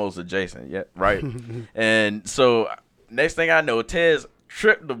them, almost adjacent. Yeah, right. And so next thing I know, Tez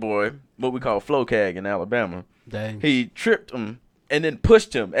tripped the boy, what we call flow cag in Alabama. Dang. He tripped him and then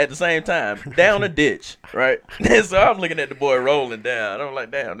pushed him at the same time down a ditch, right? And so I'm looking at the boy rolling down. I'm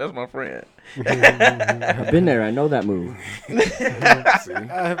like, damn, that's my friend. I've been there. I know that move. See?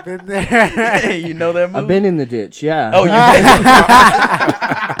 I've been there. You know that move? I've been in the ditch. Yeah. Oh, you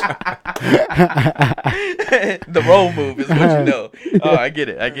the roll move is what you know. Oh, I get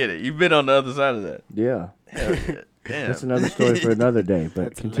it. You've been on the other side of that. Yeah. Hell yeah. Damn. That's another story for another day. But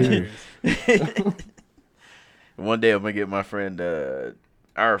That's continue. hilarious. One day I'm gonna get my friend,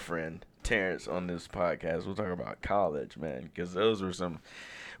 our friend Terrence, on this podcast. We'll talk about college, man, because those were some.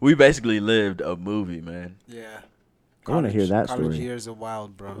 We basically lived a movie, man. Yeah. I wanna hear that College story. years are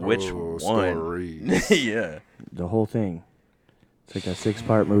wild, bro. Which Oh, one? stories. Yeah. The whole thing. It's like a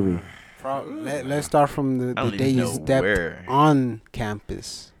 6-part movie. Let's start from I the don't day even you know stepped where. on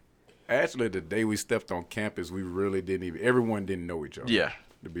campus. Actually, the day we stepped on campus, we really didn't even. Everyone didn't know each other. Yeah.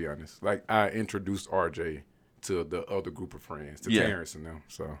 To be honest, like I introduced RJ to the other group of friends, to Yeah. Terrence and them.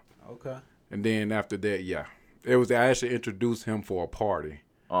 So, Okay. and then after that, yeah, it was. I actually introduced him for a party,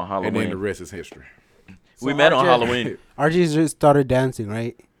 On and then the Halloween. rest is history. We So met on RJ Halloween. RJ just started dancing,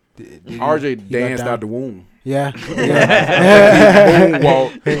 right? RJ he got danced down? out the womb. Yeah.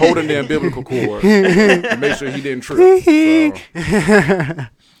 Moonwalk, holding the umbilical cord, to make sure he didn't trip. So,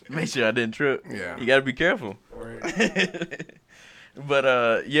 Make sure I didn't trip. Yeah. You gotta be careful.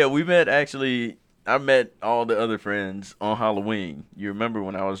 But yeah, we met actually. I met all the other friends on Halloween. You remember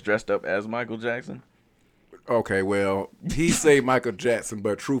when I was dressed up as Michael Jackson? okay, well, he say Michael Jackson,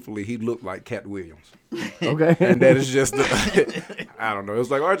 but truthfully, he looked like Cat Williams. Okay. And that is just, I don't know. It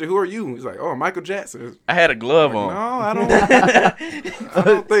was like, RJ, who are you? He's like, oh, Michael Jackson. I had a glove No, on. I don't. I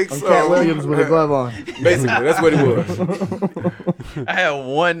don't think I'm so. Cat Williams with a glove on. Basically, that's what it was. I had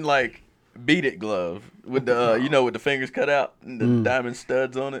one like beat it glove with the with the fingers cut out and the diamond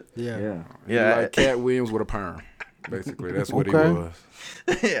studs on it. Yeah. Yeah. Yeah, Like Cat Williams with a perm. Basically, that's what he Okay. was.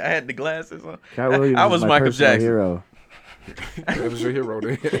 I had the glasses on. Cat Williams I is was my Michael personal Jackson. hero. That was your hero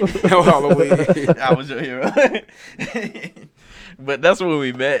then. On Halloween. I was your hero. But that's when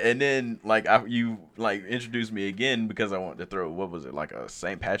we met, and then you introduced me again because I wanted to throw, what was it, like a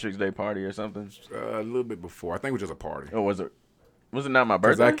St. Patrick's Day party or something? A little bit before. I think it was just a party. Or was it not my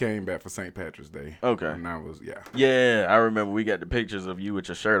Because birthday? I came back for St. Patrick's Day. Okay. And I was, yeah. Yeah, I remember we got the pictures of you with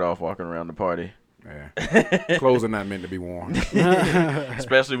your shirt off walking around the party, Yeah. Clothes are not meant to be worn.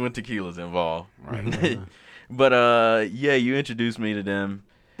 especially when tequila's involved. Right. But yeah, you introduced me to them.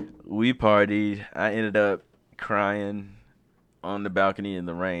 We partied. I ended up crying on the balcony in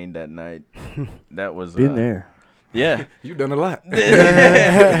the rain that night. That was Been there. Yeah. You done a lot. Right.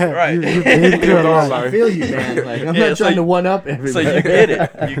 I feel you, man. Like, I'm Yeah, not so trying you- to one up everybody. So you get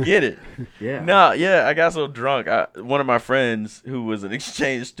it. You get it. Yeah. No, yeah, I got so drunk. One of my friends who was an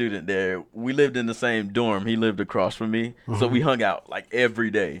exchange student there, we lived in the same dorm. He lived across from me. So we hung out like every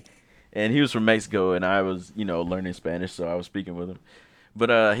day. And he was from Mexico, and I was, learning Spanish, so I was speaking with him.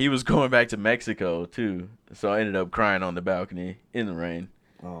 But he was going back to Mexico, too. So I ended up crying on the balcony in the rain.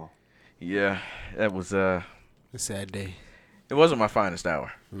 Oh. Yeah, that was, A sad day. it wasn't my finest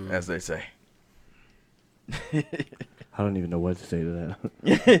hour, as they say. I don't even know what to say to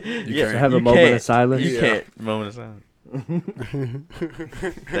that. Yeah, have a you moment of can't. silence? You Yeah. can't. Moment of silence.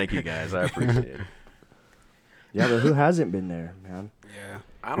 Thank you, guys. I appreciate it. Yeah, but who hasn't been there, man? Yeah.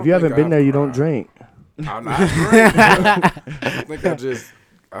 I don't If you haven't think been I've there, you don't cried. drink. I'm not drink. I think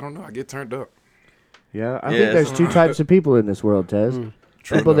I don't know. I get turned up. Yeah, I Yeah, think there's so- two types of people in this world, Tez.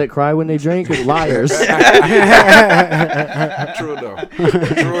 True People enough. that cry when they drink and liars. True enough.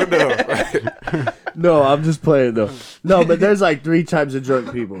 True enough. No, I'm just playing though. No, but there's like 3 types of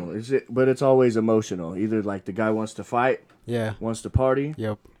drunk people. But it's always emotional. Either like the guy wants to fight, Yeah. wants to party,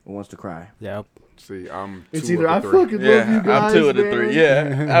 Yep. or wants to cry. Yep. See, I'm It's two either of I the three. fucking love you guys. I'm 2 of the man. 3.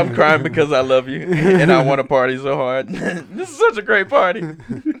 Yeah, I'm crying because I love you and I want to party so hard. This is such a great party.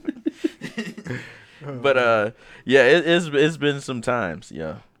 But yeah, it's been some times.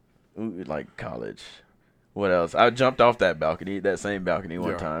 Yeah, like college. What else? I jumped off that same balcony one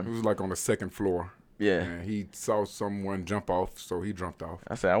Yeah, It time. was like on the second floor. Yeah. And he saw someone jump off, so he jumped off.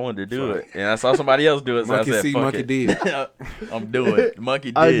 I said I wanted to do it, and I saw somebody else do it. So Monkey I said, see, "Fuck monkey it. did. I'm doing it."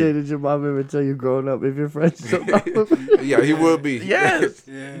 Monkey I did. did. Did your mom ever tell you growing up if your friends jumped off? Yeah, he would be. Yes.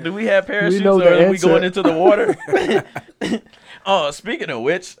 Do we have parachutes know or the are we answer. going into the water? Oh, speaking of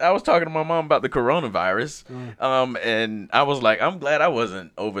which, I was talking to my mom about the coronavirus. And I was like, I'm glad I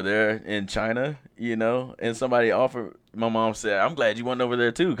wasn't over there in China, and somebody offered, my mom said, I'm glad you weren't over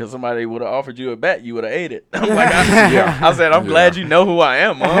there too, because somebody would have offered you a bat, you would have ate it. I'm like, I said, I'm glad you know who I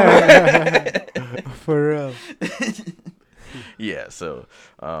am, mom. For real. Yeah, so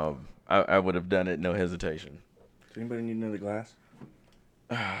I would have done it, no hesitation. Does anybody need another glass?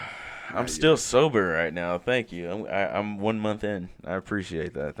 I'm still sober right now. Thank you. I'm 1 month in. I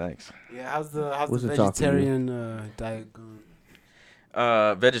appreciate that. Thanks. Yeah, how's the What's it talking to you? vegetarian diet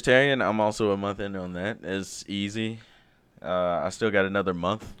going? Vegetarian. I'm also a month in on that. It's easy. I still got another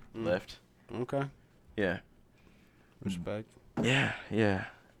month left. Okay, Yeah. respect. Yeah.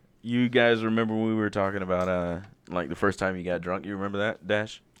 You guys remember when we were talking about like the first time you got drunk? You remember that,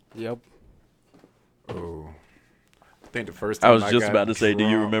 Dash? Yep. Oh, I think the first time I was just got about to say, do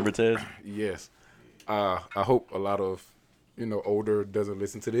you drunk- remember, Ted? Yes. I hope a lot of older doesn't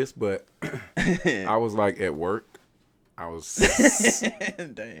listen to this, but I was like at work. I was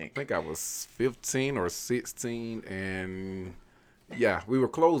Dang. I think I was 15 or 16, and yeah, we were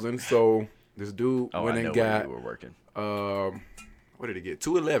closing. So this dude Oh, went I and know got where you were working. what did he get?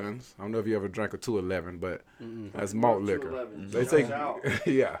 211s. I don't know if you ever drank a 211, but that's malt liquor. They say,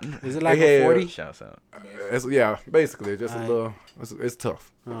 yeah, Is it like They a had- 40? Shouts out. yeah, basically just a Aight. little. It's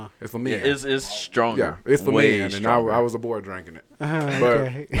tough. It's for me. Yeah, it's stronger. Yeah, it's for Way me, and I stronger. was a boy drinking it. But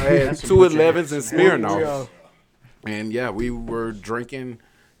Okay. I had 211s and Smirnoff. And yeah, we were drinking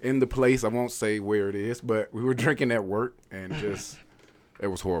in the place. I won't say where it is, but we were drinking at work, and just it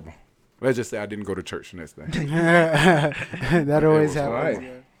was horrible. Let's just say I didn't go to church the next day. That always was happens. horrible. Yeah.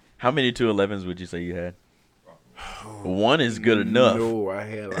 How many 211s would you say you had? One is good enough. No, I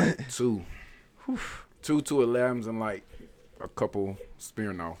had like two 211s and like a couple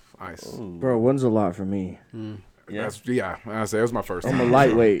Smirnoff Ice. Bro, one's a lot for me. Yeah. I said it was my first I'm a time.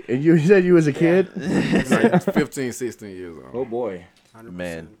 lightweight. And you said you was a kid? Like 15, 16 years old. Oh, boy. 100%.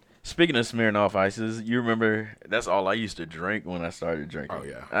 Man. Speaking of Smirnoff Ices, you remember that's all I used to drink when I started drinking. Oh,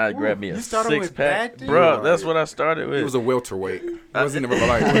 yeah. I grabbed me a you started with 6-pack. that, dude? Bro, that's what I started with. It was a welterweight. It wasn't even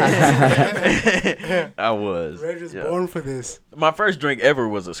lightweight. I was. Reg was Yeah. born for this. My first drink ever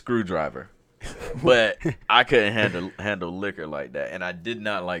was a screwdriver. But I couldn't handle liquor like that, and I did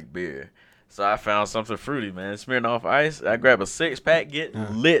not like beer. So I found something fruity, man. Smirnoff Ice. I grab a 6-pack, get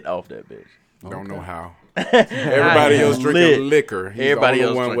lit off that bitch. Don't know how. Everybody else drinking lit. liquor. He's Everybody the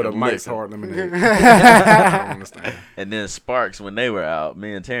else only one with a drinking Mike's liquor. Hard Lemonade. I don't understand. And then Sparks, when they were out,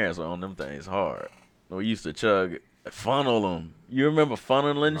 me and Terrence were on them things hard. We used to funnel them. You remember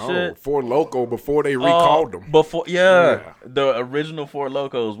funneling Oh, shit? Four Loco before they recalled them. Before, Yeah. the original Four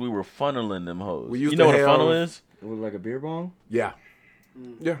Locos, we were funneling them hoes. We used you know to what a funnel have- is? It was like a beer bong? Yeah.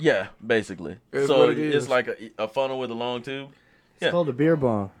 Yeah. Yeah, basically. It's So what it is. it's like a funnel with a long tube. It's Yeah. called a beer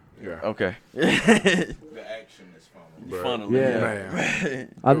bong. Yeah. Okay. The action is fun. But, Funneling. Yeah.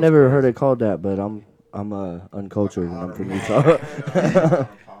 Man. I've never heard it called that, but I'm uncultured and I'm from Utah.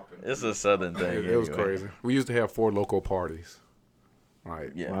 It's a southern thing. It was anyway. crazy. We used to have Four Loco parties.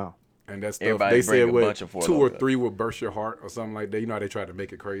 Like, Yeah. Wow. and that stuff, Everybody they bring said a what, bunch of Four 2 or Loko. 3 would burst your heart or something like that. You know how they tried to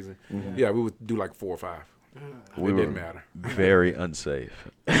make it crazy? Yeah, we would do like 4 or 5. We It didn't were matter. very unsafe.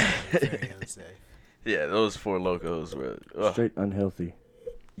 Very unsafe. Yeah, those Four Locos were. Ugh. Straight unhealthy.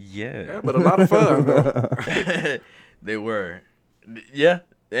 Yeah, Yeah. but a lot of fun, though. They were. Yeah.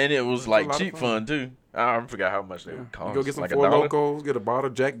 And it was a like lot of cheap fun. fun too. I forgot how much they would You cost. go get some like Four $1. Locos, get a bottle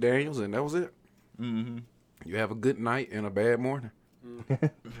of Jack Daniels, and that was it. Mm-hmm. You have a good night and a bad morning.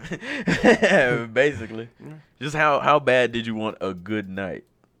 Basically, just how bad did you want a good night?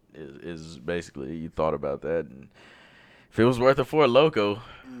 Is basically you thought about that, and if it was worth a Four Loco,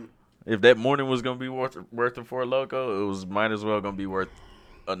 if that morning was gonna be worth a Four Loco, it was might as well gonna be worth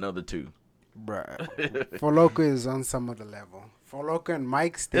another 2. Bruh. For Loco is on some other level. For Loco and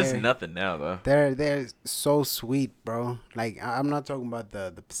Mike's, It's nothing now though. they're so sweet, bro. Like I'm not talking about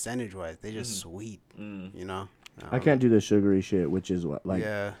the percentage wise. They're just sweet, you know. I can't do the sugary shit, which is what like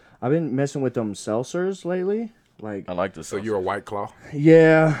Yeah. I've been messing with them seltzers lately. Like I like the So you're a White Claw?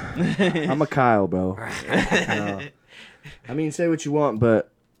 yeah, I'm a Kyle, bro. I mean, say what you want,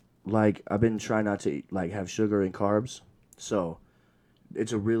 but like I've been trying not to like have sugar and carbs, so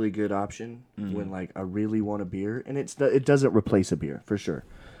it's a really good option when like I really want a beer, and it doesn't replace a beer for sure,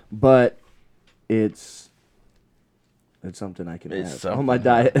 but it's something I can It's have on my something.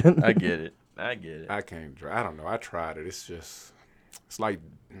 diet. I get it. I I can't drink. I don't know. I tried it. It's like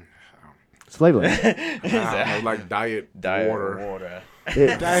It's flavorless. I don't know, like diet water.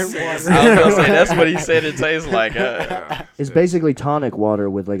 It- Diet I was water. gonna say that's what he said it tastes like. It's basically tonic water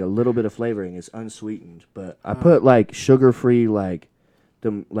with like a little bit of flavoring. It's unsweetened, but I put like sugar-free like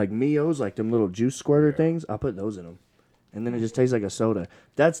them like Mios, like them little juice squirter things. I put those in them, and then it just tastes like a soda.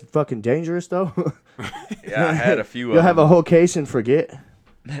 That's fucking dangerous though. Yeah, I had a few You'll of have them. a whole case and forget.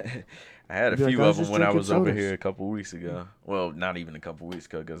 I had a Be like, few I of was them just when I drinking was over sodas. here a couple weeks ago. Well, not even a couple weeks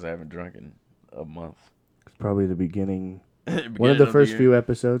ago because I haven't drunk in a month. It's probably the beginning One of the first few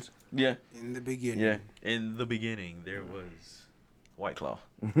episodes. Yeah. In the beginning. Yeah. In the beginning, there was White Claw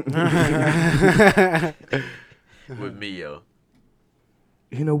with Mio.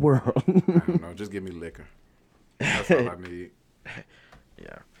 In a world. I don't know. Just give me liquor. That's all I need.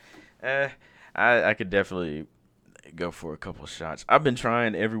 Yeah. I could definitely go for a couple shots. I've been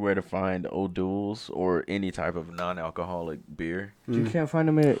trying everywhere to find O'Doul's or any type of non-alcoholic beer. You can't find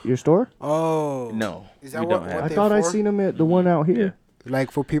them at your store? Oh. No, Is that we what- don't what have I it. thought I for? seen them at the one out here.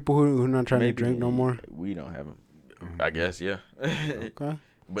 Like for people who are not trying Maybe to drink no more. We don't have them. I guess, yeah. Okay.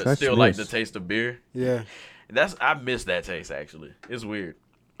 But That's still like the nice. taste of beer. Yeah. I miss that taste actually. It's weird.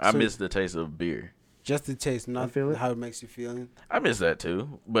 I So- miss the taste of beer. Just the taste, not feel it. how it makes you feel. I miss that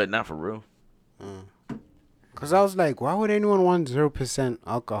too, but not for real. Cause I was like, why would anyone want 0%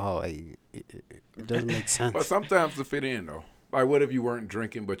 alcohol? Like, it doesn't make sense. But sometimes to fit in though. Like, what if you weren't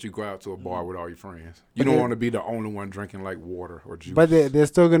drinking, but you go out to a bar with all your friends? You But don't they- want to be the only one drinking like water or juice. But they're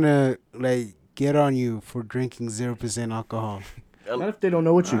still gonna like get on you for drinking 0% alcohol. Not if they don't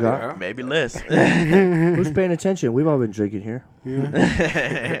know what you got. Yeah. Maybe less. Who's paying attention? We've all been drinking here. We've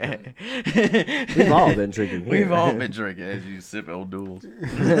all been drinking here. We've all been drinking as you sip O'Doul's.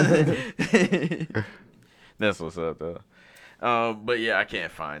 That's what's up, though. But yeah, I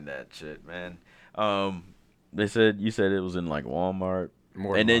can't find that shit, man. You said it was in like Walmart,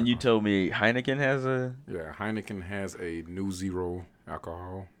 More and than then you likely. told me Heineken has a. Yeah, Heineken has a new zero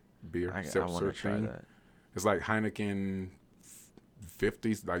alcohol beer. I want to seltzer try thing. that. It's like Heineken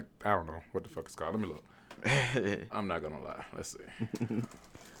 50s. Like, I don't know what the fuck it's called. Let me look. I'm not gonna lie. Let's see.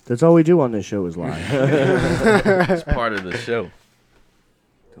 That's all we do on this show is lie. It's part of the show.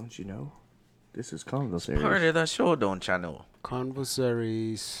 Don't you know? This is Congo Part series. of the show, don't you know?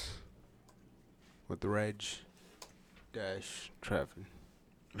 Conversaries with the Reg dash Trevin.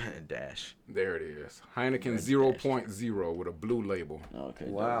 Dash. There it is. Heineken Red 0.0 with a blue label. Okay.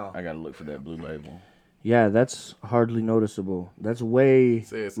 Wow. I gotta look for that blue label. Yeah, that's hardly noticeable. That's way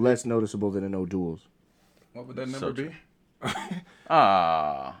Says- less noticeable than an O'Doul's. What would that number So be?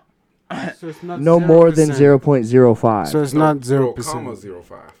 Ah. So it's not No more than 0.05. So it's not 0, 0%.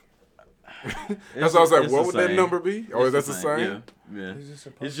 05. That's what I was like, what would that number be? Or is that the same? Yeah. Yeah.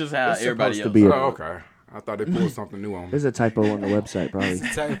 It's just how It's everybody supposed to else. be Oh, okay. I thought they pulled something new on me. There's a typo on the website, probably.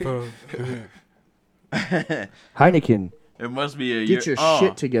 Typo. Heineken, It must be a. get your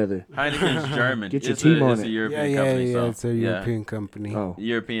shit together. Heineken's German. Get your It's team a, on it's it. a Yeah, European yeah, company. yeah. so, It's a European company. Oh.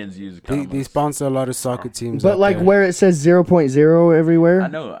 Europeans use They condoms. sponsor a lot of soccer teams. But out like there. where it says 0.0 everywhere, I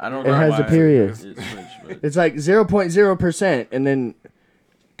know. I don't It know. has a why period. It switched, but it's like 0.0% and then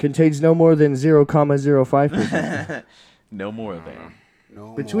contains no more than 0.05%. no more than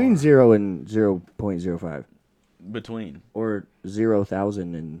No Between more. 0 and 0.05. between Or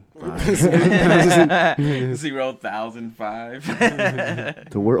 0,005. 0,005.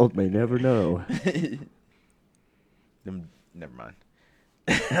 The world may never know. Never mind.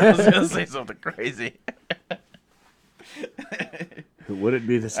 I was gonna say something crazy. It wouldn't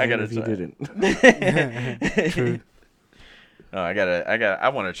be the same gotta if you try. didn't. No, I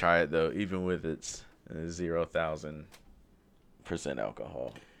want to try it though, even with its 0,000%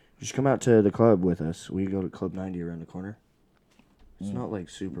 alcohol. You should come out to the club with us. We go to Club 90 around the corner. It's not like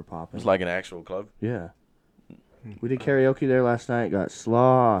super popping. It's like an actual club. Yeah. We did karaoke there last night, got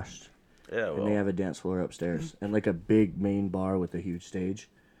sloshed. Yeah, And they well, have a dance floor upstairs and like a big main bar with a huge stage.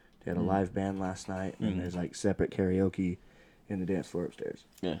 They had a live band last night and there's like separate karaoke in the dance floor upstairs.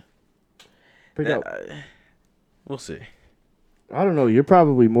 yeah. Pretty dope. We'll see. I don't know. You're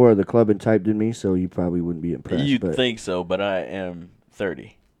probably more of the clubbing type than me, so you probably wouldn't be impressed. You but... think so, but I am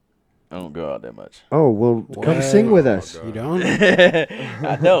 30. I don't go out that much. Oh, well, come What? sing with us. God. You don't?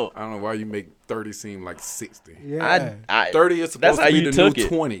 I know. I don't know why you make 30 seem like 60. Yeah. I 30 is That's supposed how to be you the took new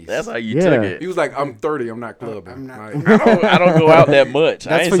it. 20s. That's how you Yeah. took it. He was like, I'm 30, I'm not clubbing. I'm not- Like, I don't go out that much.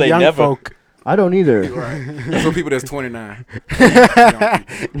 I That's ain't for say young never. folk. I don't either. right. That's for people that's 29.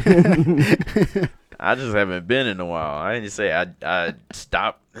 I just haven't been in a while. I didn't say I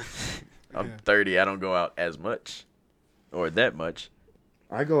stopped. I'm 30. I don't go out as much or that much.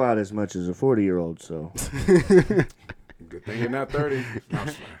 I go out as much as a 40-year-old, so. Good thing you're not 30. No, I'm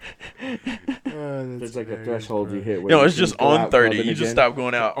just playing. There's like a threshold you hit. Where No, you it's can just go on out 30. clubbing You just again. stop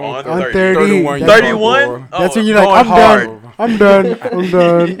going out on On 30. 30. 31. you 31? go for- That's when you're like, going I'm hard. done. I'm done. I'm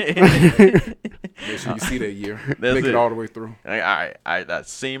done. Make sure you see that year. That's Make it. it all the way through. I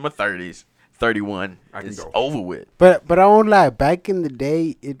seen my 30s. 31 I can is go. over with. But I won't lie. Back in the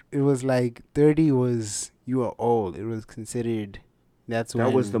day, it was like 30 was you were old. It was considered. That's when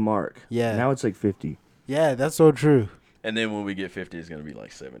That was the mark. Yeah. Now it's like 50. Yeah, that's so true. And then when we get 50, it's going to be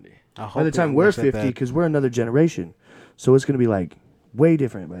like 70. I By hope the it time we're works like 50, that. because we're another generation. So it's gonna be like way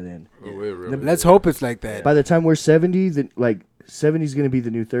different by then. Oh, it really Let's is. hope it's like that. By the time we're 70, like 70 is gonna be the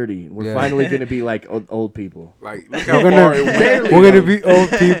new 30. We're Yeah. finally gonna be like old people. Like, look how We're far it gonna, went. we're gonna be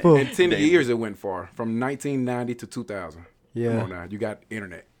old people. In 10 years, it went far. From 1990 to 2000. Come Yeah, on now. You got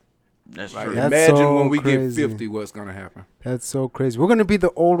internet. That's Like, true. That's imagine so when we crazy. get 50, what's going to happen. that's so crazy. We're gonna be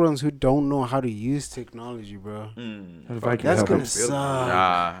the old ones who don't know how to use technology, bro. What if I can That's help gonna it? suck.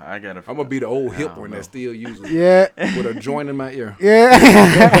 Nah, I gotta. I'm going to be the old hip Nah, one no. that still uses it Yeah, with a joint in my ear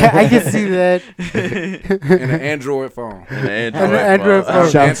yeah. I can see that. and an Android phone. An An Android phone.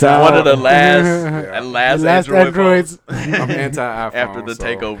 Shouts Anti- out. One of the last, Yeah. last, The last Android Androids. phones I'm anti-iPhone. after the so,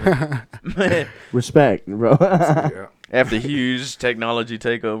 takeover. Respect, bro. Yeah. After huge technology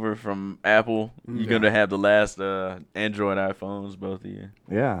takeover from Apple, you're gonna have the last Android iPhones, both of you.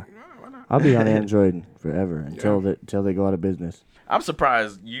 Yeah. I'll be on Android forever until they go out of business. I'm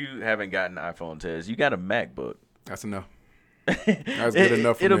surprised you haven't gotten an iPhone test. You got a MacBook. That's enough. That's good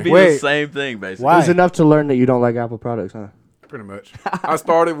enough for It'll me. be Wait. the same thing, basically. Why? It's enough to learn that you don't like Apple products, huh? Pretty much. I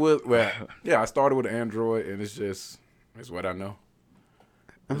started with, I started with Android, and it's what I know.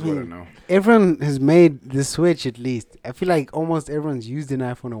 It's what I know. Everyone has made the switch at least. I feel like almost everyone's used an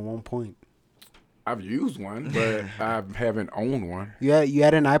iPhone at one point. I've used one, but I haven't owned one. You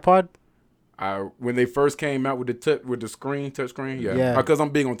had an iPod? When they first came out with the touch screen, Yeah. because I'm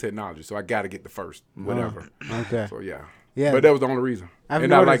big on technology, so I got to get the first, whatever. Okay. So yeah, Yeah. But that was the only reason. I've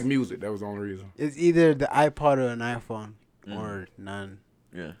and I like noticed- music. That was the only reason. It's either the iPod or an iPhone or none.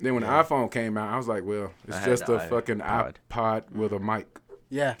 Yeah. Then when the iPhone came out, I was like, well, I it's had just the a fucking iPod. iPod with a mic.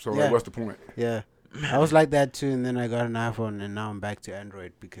 Yeah. So yeah. like, what's the point? Yeah. I was like that too, and then I got an iPhone, and now I'm back to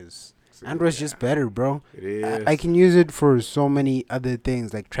Android because Android's just better, bro. It is. I can use it for so many other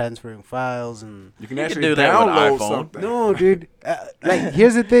things, like transferring files and. You can You can actually do that with download iPhone. something. No, dude. Like,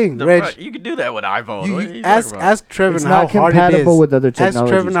 here's the thing, The Reg. fuck? You can do that with iPhone. You, What you are you ask talking about? ask Trevor It's how not hard it is. compatible with other Ask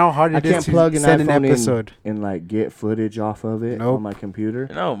technologies. Trevor how hard I it is can't to plug an send an iPhone episode. and like get footage off of it Nope. on my computer.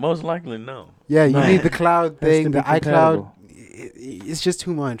 No, most likely no. Yeah, you No. need the cloud Has to thing, be the iCloud. compatible. It's just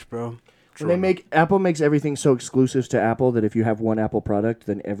too much, bro. And Apple makes everything so exclusive to Apple that if you have one Apple product,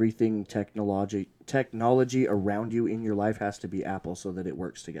 then everything technology around you in your life has to be Apple so that it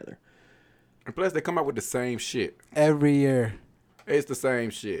works together. And plus, they come out with the same shit. Every year. It's the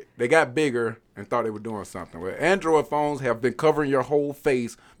same shit. They got bigger and thought they were doing something. Well, Android phones have been covering your whole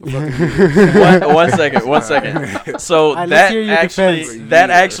face for fucking years. One second. So Let's that hear your actually defense. that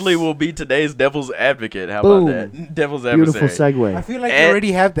Yes. actually will be today's devil's advocate. How Boom. about that? Devil's Beautiful adversary. segue. I feel like And- you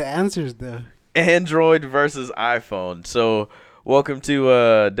already have the answers, though. Android versus iPhone. So welcome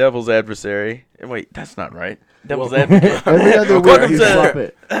to Devil's Adversary. Wait, that's not right. Devil's Advocate. Every other week Welcome you to- swap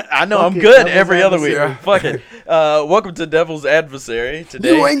it. I know Fuck I'm it, good Devil's every other week. Adversary. Fuck it. Welcome to Devil's Adversary.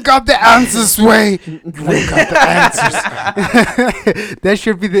 Today, You ain't got the answers, Sway. You ain't got the answers. That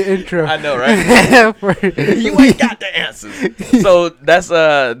should be the intro. I know, right? For- You ain't got the answers. So that's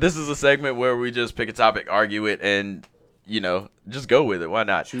this is a segment where we just pick a topic, argue it, and just go with it. Why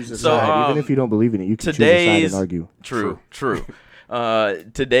not? Choose a So, side. Even if you don't believe in it, you can choose a side today's- and argue. True.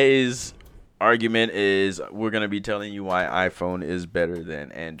 Today's argument is we're gonna be telling you why iPhone is better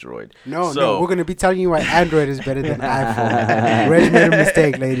than Android. No, So- we're gonna be telling you why Android is better than iPhone. Reg made a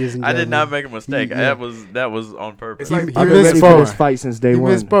mistake, ladies and I gentlemen. did not make a mistake. Yeah. That was on purpose. It's like- He I've been ready for misspoke. this fight since day You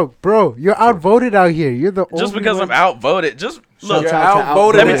one. misspoke, bro. You're outvoted out here. You're the Just only because one. I'm outvoted, just look. You're Shout out to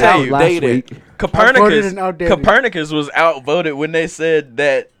outvoted Let me and tell you, outdated. Copernicus, and outdated. Copernicus was outvoted when they said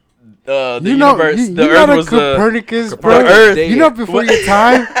that the You know, universe, you the not Earth a was the Copernicus, bro. Copernicus Earth- dead. You know before your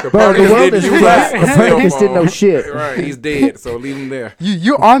time. Bro, the Copernicus world didn't is use flat. a cell Copernicus didn't know phone. shit. Right, he's dead. So leave him there.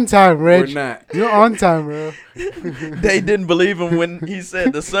 You're on time, Reg. We're not. You're on time, bro. they didn't believe him when he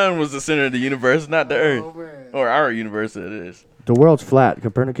said the sun was the center of the universe, not the Earth Oh, man. or our universe. It is. The world's flat.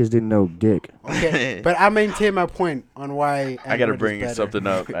 Copernicus didn't know dick. Okay, but I maintain my point on why. I got to Android is bring better. something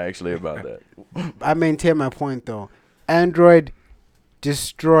up actually about that. I maintain my point though. Android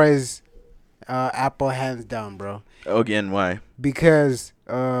destroys Apple hands down, bro. Again, why? Because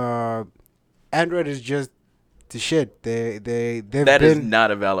Android is just the shit. They've That is been.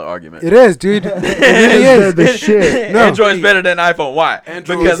 not a valid argument. It is, dude. It really They're is. the shit. No. Android's better than iPhone. Why?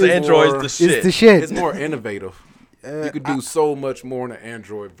 Android Because is Android's more- the shit. It's the shit. It's more innovative. You could do so much more in an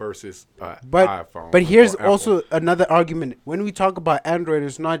Android versus iPhone. But here's or Apple. also another argument. When we talk about Android,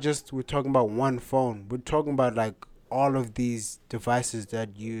 it's not just we're talking about one phone. We're talking about like all of these devices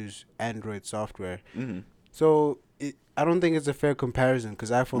that use Android software. Mm-hmm. So I don't think it's a fair comparison because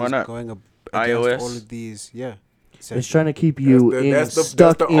Why iPhone is not? going against iOS? all of these. Yeah, It's trying to keep you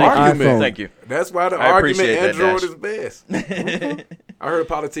stuck the in argument. iPhone. Thank you. That's why the I argument appreciate that, Android Dash. is best. I heard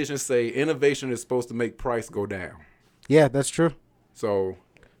politicians say innovation is supposed to make price go down. Yeah, that's true. So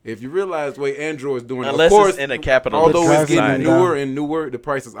if you realize the way Android is doing, Unless of course, it's in a capital although it's Driving getting down. newer and newer, the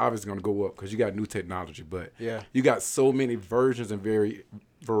price is obviously going to go up because you got new technology. But Yeah. you got so many versions and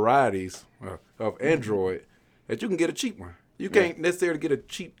varieties of Android that you can get a cheap one. You can't necessarily get a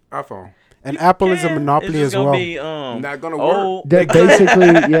cheap iPhone. And Apple is a monopoly it's as well. Be, Not gonna old. work. They're basically,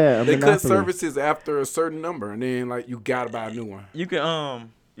 yeah, a They cut monopoly. services after a certain number, and then like you gotta buy a new one. You can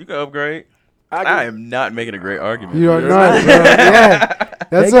upgrade. I I am not making a great argument. You don't Yeah. know, bro. Yeah.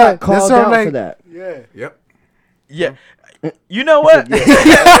 They That's got what. called That's what I'm out like. for that. Yeah. Yep. Yeah. You know what? You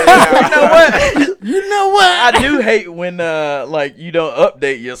know what? You know what? I do hate when like you don't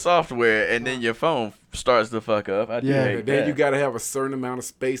update your software and then your phone starts to fuck up. I do Yeah. hate And then that. you gotta have a certain amount of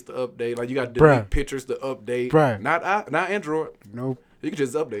space to update. Like you got to Bruh. delete pictures to update. Bruh. Not Android. Nope. You can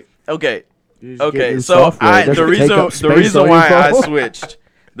just update. Okay. You just get Okay. new So software. It the doesn't take reason up the space reason on why your I phone. switched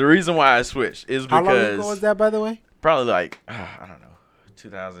the reason why I switched is How long ago was because that, by the way? probably like I don't know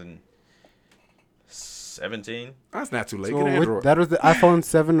 2017. That's not too late. So Get an what- Android. that was the iPhone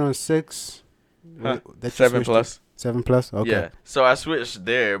 7 or 6. Huh? That you 7 switched to? plus. 7 plus. Okay. Yeah. So I switched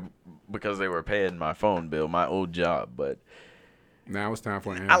there because they were paying my phone bill, my old job. But Now it's time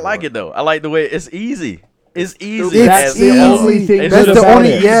for an Android. I like it though. I like the way it's easy. It's easy. It's as easy. hell. only thing It's That's good just- the about only.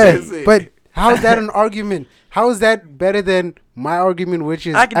 it. Yeah. That's it. But how is that an argument? How is that better than my argument, which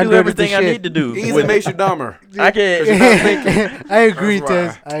is I can do Android is the everything I shit? need to do. Easy with- makes you dumber. I can. I agree, That's why.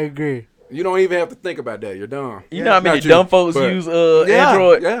 Tess. I agree. You don't even have to think about that. You're dumb. You know how many Not you, dumb folks but- use Yeah,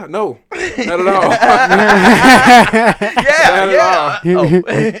 Android? Yeah, no, not at all. Yeah. Oh.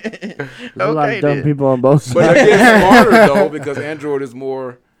 There's a lot Okay, of dumb then. people on both But sides. it gets smarter though because Android is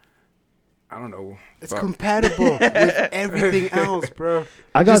more. I don't know. It's compatible with everything else, bro.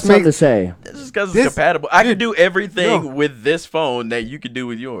 I got just something to makes- say. It's just because it's This- compatible. I can do everything No. with this phone that you could do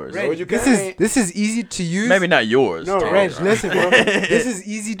with yours. Reg, you This can't. is easy to use. Maybe not yours. No, Tom. Reg, listen, bro. This is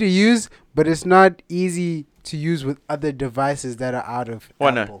easy to use, but it's not easy to use with other devices that are out of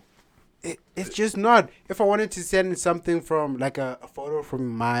Why not? Apple. It's just not. If I wanted to send something from like a photo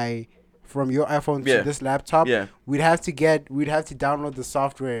from your iPhone Yeah. to this laptop, Yeah. we'd have to download the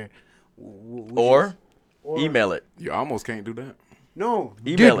software. which Or is- or- email it. You almost can't do that. No,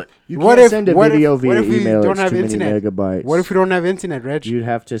 Email dude, it. You What can't if- send a what if- video what via if we email. don't It's have too many internet? megabytes. What if we don't have internet, Reg? You'd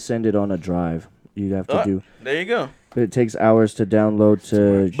have to send it on a drive. You'd have to do. There you go. But it takes hours to download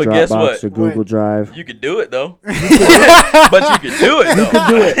to But guess Dropbox what? or Google What? Drive. You could do it though. But you could do it though.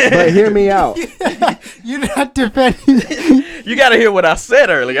 Do it, but hear me out. You're not defending. You got to hear what I said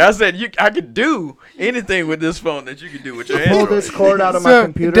earlier. I said I could do anything with this phone that you could do with your Pull Android. this cord out of my So,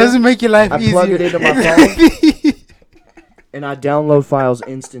 computer. it doesn't make your life I easier. plug it into my phone, and I download files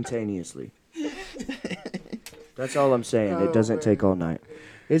instantaneously. That's all I'm saying. It doesn't take all night.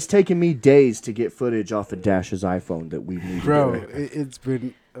 It's taken me days to get footage off of Dash's iPhone that we need. Bro, to do. it's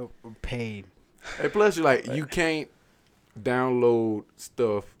been a pain. Hey, plus you can't download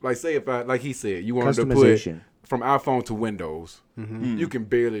stuff. Like say if I like he said you wanted to put Customization. from iPhone to Windows. Mm-hmm. You can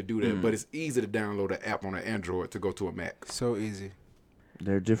barely do that, but it's easy to download an app on an Android to go to a Mac. So easy.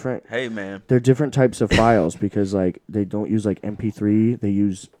 They're different. Hey man. They're different types of files because like they don't use like MP3. They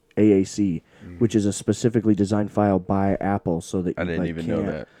use AAC, which is a specifically designed file by Apple, so that I you, didn't like, even know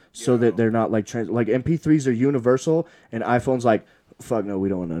can't- that. So that they're not like like MP3s are universal, and iPhone's like fuck no, we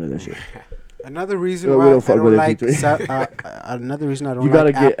don't want none of this shit. Another reason Well, we why I don't fuck don't with like MP3. another reason I don't You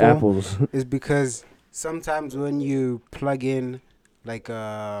gotta like get Apple apples. is because sometimes when you plug in like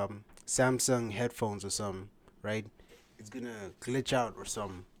Samsung headphones or something, right? It's gonna glitch out or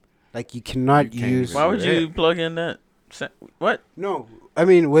something. Like you cannot You can't use. Why would Yeah. you plug in that? What? No, I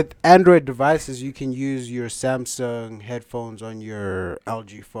mean with Android devices, you can use your Samsung headphones on your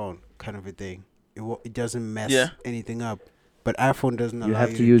LG phone, kind of a thing. It doesn't mess Yeah. anything up. But iPhone doesn't. You allow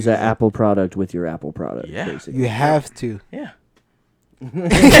have you to use do an that. Apple product with your Apple product. Yeah. basically. You have to. Yeah.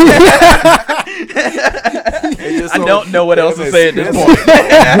 It just I so- don't know what else to Yes, say at this yes.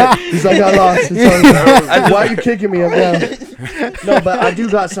 point. He's like, I lost. It's over. Why are you kicking me? I'm down. No, but I do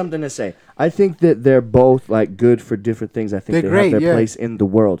got something to say. I think that they're both like good for different things. I think They're they great, have their yeah. place in the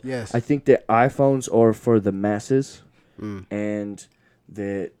world. Yes. I think that iPhones are for the masses, Mm. and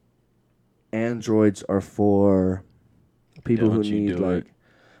that Androids are for people Don't who you need do like it.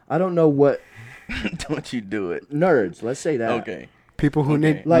 I don't know what Don't you do it. nerds. Let's say that. Okay. People who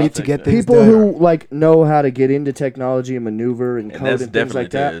Okay. need Like, need to get things People done. who like know how to get into technology and maneuver and And code that's and things definitely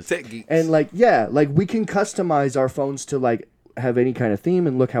like that. Tez. Tech geeks. And like yeah, like we can customize our phones to like have any kind of theme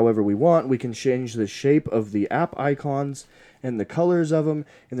and look however we want. We can change the shape of the app icons and the colors of them,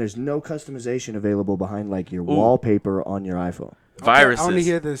 and there's no customization available behind like your wallpaper on your iPhone. Viruses. I want to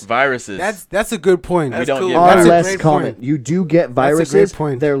hear this. Viruses. That's a good point. We don't cool. get Are That's a less great common. point. You do get That's a great viruses.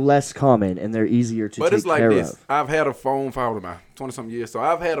 point. They're less common and they're easier to But take it's like care this. of. I've had a phone for, how old am I? 20-something years. So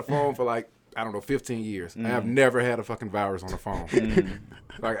I've had a phone for like, I don't know, 15 years. I have never had a fucking virus on the phone.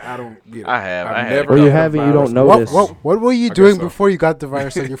 Like, I don't get it. I have. I've I had never it. Or you had a have it, you virus don't on- notice. What were you guess doing so. before you got the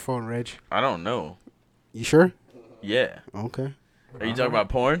virus on your phone, Reg? I don't know. You sure? Yeah. Okay. Are you talking about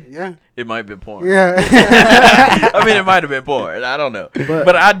porn? Yeah. It might be porn. Yeah. I mean, it might have been porn. I don't know.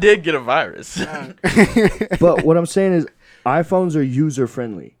 But I did get a virus. But what I'm saying is, iPhones are user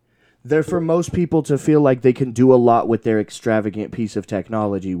friendly. They're for most people to feel like they can do a lot with their extravagant piece of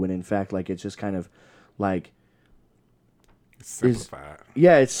technology, when in fact, like, it's just kind of like, It's simplified.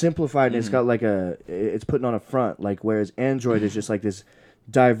 yeah, it's simplified and it's got like it's putting on a front. Like, whereas Android is just like this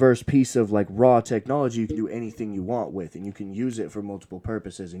diverse piece of like raw technology you can do anything you want with, and you can use it for multiple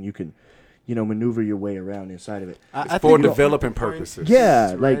purposes, and you can, maneuver your way around inside of it. I For think developing purposes.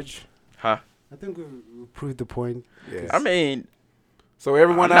 Yeah, like Reg, Huh? I think we proved the point. Yes. I mean, So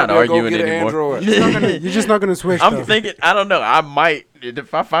everyone I'm out not there, go arguing get an anymore. Android. You're just not gonna switch. I'm though. thinking, I don't know. I might,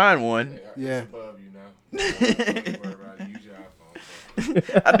 if I find one. Yeah. Above you now. Don't worry about it. Use your iPhone.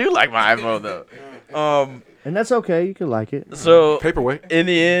 So. I do like my iPhone, though. and that's okay. You can like it. So, Paperweight. in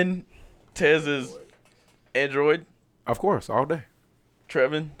the end, Tez is Android, Of course, all day.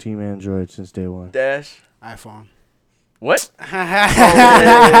 Trevin, Team Android since day one. Dash. iPhone. What? All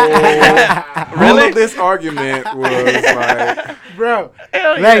of this argument was like, Bro.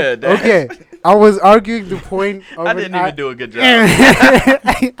 Hell Like, yeah, Dash. okay. I was arguing the point. Of I didn't even do a good job.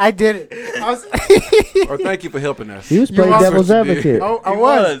 I did it. I was. or thank you for helping us. He was You playing also devil's did. advocate. I He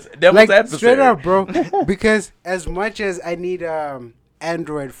was. Devil's Like, adversary. straight up, bro. Because as much as I need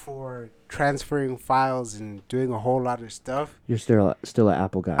Android for transferring files and doing a whole lot of stuff, You're still an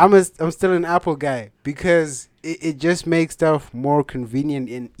Apple guy. I'm still an Apple guy because it just makes stuff more convenient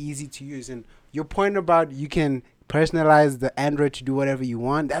and easy to use. And your point about you can personalize the Android to do whatever you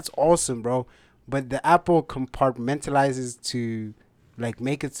want, that's awesome, bro. But the Apple compartmentalizes to like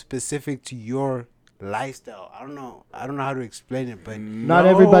make it specific to your lifestyle. I don't know how to explain it, but Not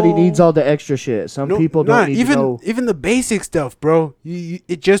everybody needs all the extra shit. Some people don't need even to know. even the basic stuff, bro.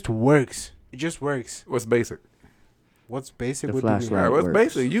 It just works. It just works. What's basic? What's basic? The What do you mean? flashlight. All right, what's works.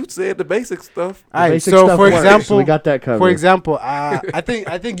 basic? You said the basic stuff. The Alright, basic so stuff for works. example, We got that covered. For example, I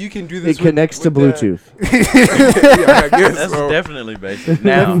think you can do this. it connects to with Bluetooth. Yeah, I guess That's so. definitely basic.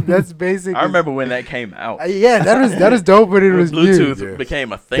 Now, That's basic. I remember when that came out. Yeah, that was dope when it When was Bluetooth new. Yeah.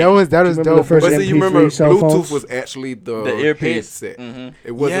 became a thing. That was remember the dope. first But see, you remember MP3 cell Bluetooth phones? was actually the earpiece. headset. Mhm.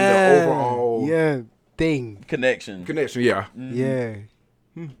 It wasn't the overall thing. Connection. connection. Yeah. Yeah,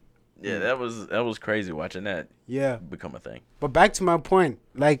 Yeah, that was crazy watching that yeah. become a thing. But back to my point,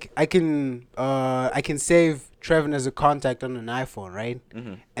 like I can save Trevin as a contact on an iPhone, right?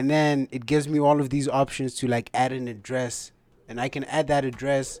 Mhm. And then it gives me all of these options to like add an address, and I can add that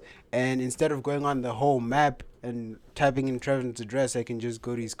address, and instead of going on the whole map and typing in Trevin's address, I can just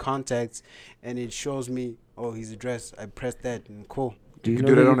go to his contacts, and it shows me, oh, his address. I press that, and cool. Do you can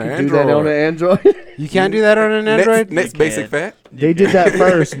know do that that on you the can do that on Android. the Android? You can't do that on an Android. Next You basic can. fact. They did that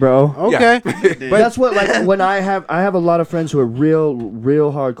first, bro. Okay, But that's what, like, when I have a lot of friends who are real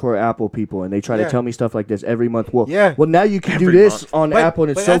hardcore Apple people, and they try Yeah. to tell me stuff like this every month. Well, Yeah. well, now you can do Every this month. on Apple,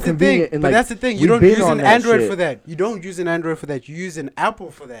 and it's so that's the convenient. thing. And But like, that's the thing. You we've don't been use on an that Android shit. for that. You don't use an Android for that. You use an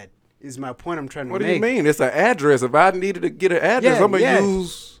Apple for that. Is my point I'm trying to What do make. you mean? It's an address. If I needed to get an address, Yeah, I'm gonna yeah.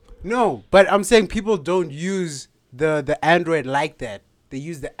 use. No, but I'm saying people don't use the Android like that. They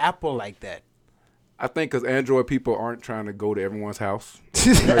use the Apple like that. I think because Android people aren't trying to go to everyone's house.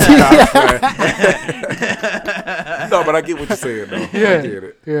 No, but I get what you're saying, though. Yeah. I get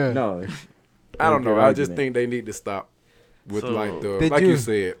it. Yeah. No, it's I don't Very know. good I just argument. think they need to stop with So- like They like do. you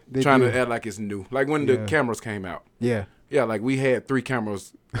said, They trying do. to act like it's new. Like when Yeah. the cameras came out. Yeah. Yeah, like we had 3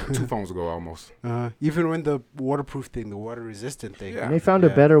 cameras 2 phones ago almost. Even when the waterproof thing, the water resistant thing. Yeah. And they found a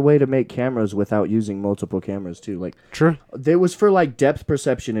Yeah. better way to make cameras without using multiple cameras too. Like, True. there was for like depth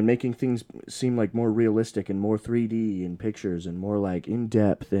perception and making things seem like more realistic and more 3D in pictures and more like in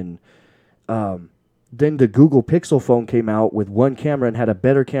depth. And then the Google Pixel phone came out with one camera and had a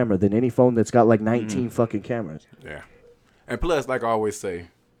better camera than any phone that's got like 19 fucking cameras. Yeah. And plus, like I always say,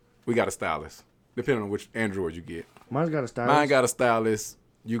 we got a stylus. Depending on which Android you get. Mine's got a stylus. Mine got a stylus.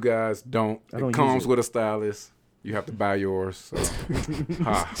 You guys don't. I don't It use comes it. with a stylus. You have to buy yours. So.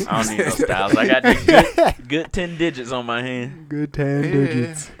 Ha. I don't need no styles. I got the good 10 digits on my hand. Good 10 Yeah.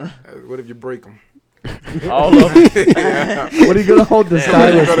 digits. What if you break them? All of them. What are you gonna hold the Damn.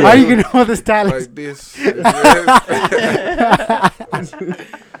 stylus? How with? How are you going to hold the stylus? Like this.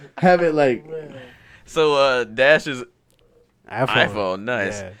 Have it like So Dash is iPhone,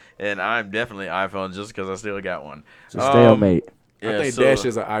 nice. Yeah. And I'm definitely iPhone just because I still got one. It's a stalemate. I think Dash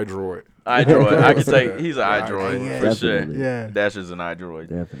is an iDroid. iDroid. I can say he's an Yeah, iDroid yeah. for sure. Definitely. Yeah. Dash is an iDroid.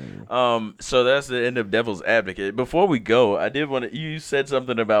 Definitely. So that's the end of Devil's Advocate. Before we go, I did want to. You said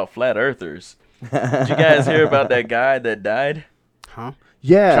something about flat earthers. Did you guys hear about that guy that died Huh?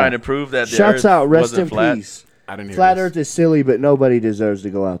 Yeah. trying to prove that the Shouts Earth out. Rest wasn't in flat? peace. I didn't hear Flat this. Earth is silly, but nobody deserves to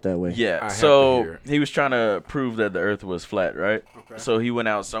go out that way. Yeah. I have to So hear it. he was trying to prove that the Earth was flat, right? Okay. So he went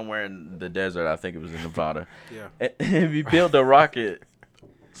out somewhere in the desert. I think it was in Nevada. Yeah. And he built a rocket,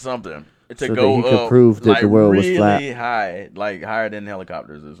 something to So that go he could up, prove that like, the world was really flat. high, like higher than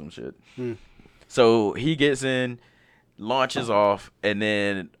helicopters or some shit. Hmm. So he gets in, launches off, and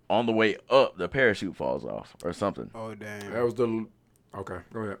then on the way up, the parachute falls off or something. Oh damn. That was the. Okay,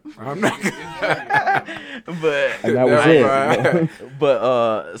 go ahead. I'm not. But And that was Never it.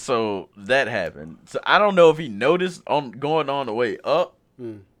 but so that happened. So I don't know if he noticed on going on the way up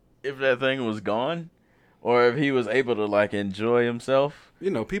if that thing was gone, or if he was able to like enjoy himself. You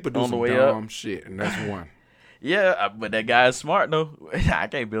know, people do On the some way dumb shit, and that's one. Yeah, but that guy's smart though. I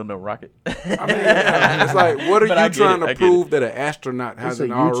can't build no rocket. I mean, it's like, what are But I you get trying it, I to get prove that an astronaut It's a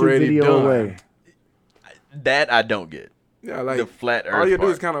hasn't YouTube already video done? away. That I don't get. Yeah, like The flat Earth all you do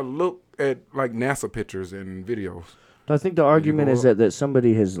part. is kind of look at like NASA pictures and videos. I think the argument go is up. that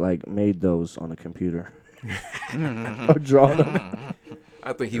somebody has like made those on a computer or drawn them.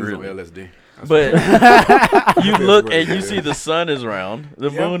 I think he was Really? on LSD. That's But you look what and it you is. see the sun is round, the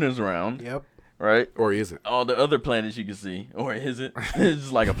Yep. moon is round, Yep. right? or is it? All the other planets you can see, or is it? It's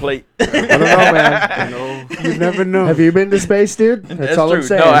just like a plate. I don't know, man. No. You never know. Have you been to space, dude? That's all true. I'm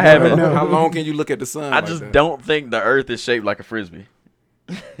saying. No, I haven't. How long can you look at the sun? I like just that? don't think the Earth is shaped like a frisbee.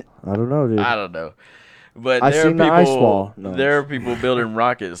 I don't know, dude. I don't know, but I there are seen the people. ice wall. No. There are people building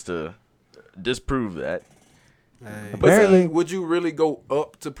rockets to disprove that. Hey. But Apparently- see, would you really go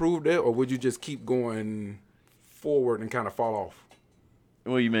up to prove that, or would you just keep going forward and kind of fall off?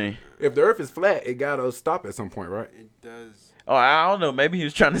 What do you mean? If the Earth is flat, it gotta stop at some point, right? It does. Oh, I don't know. Maybe he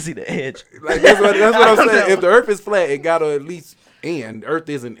was trying to see the edge. Like that's what I'm don't saying. know. If the Earth is flat, it gotta at least end. Earth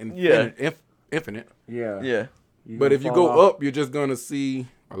isn't infinite. Yeah. Yeah. But if you go up, you're just gonna see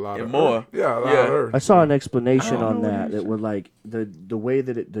a lot Yeah, of more. Earth. Yeah, a lot Yeah. of Earth. I saw an explanation I don't on know what that it is. that would like the way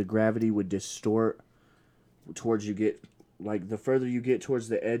that the gravity would distort towards you get like the further you get towards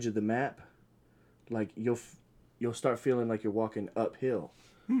the edge of the map, like you'll start feeling like you're walking uphill,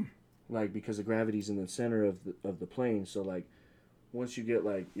 like because the gravity's in the center of the plane. So like once you get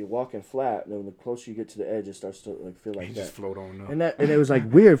like you're walking flat, then the closer you get to the edge, it starts to like feel like You that. just float on up. And it was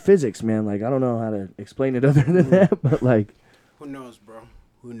like weird physics, man. Like I don't know how to explain it other than that, but like. Who knows, bro?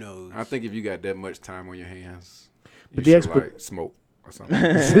 Who knows? I think if you got that much time on your hands, But you the should expe- like smoke or something.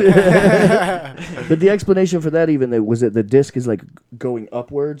 But the explanation for that even that was that the disc is like going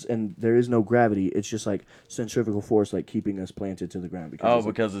upwards and there is no gravity. It's just like centrifugal force like keeping us planted to the ground. Because Oh, it's,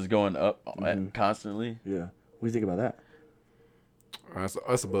 like- because it's going up constantly. yeah. What do you think about that?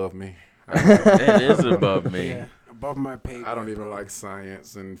 That's above me. It is above me. Yeah, above my pay. I don't even like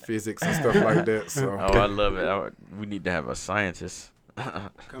science and physics and stuff like that. So Oh, I love it. We need to have a scientist.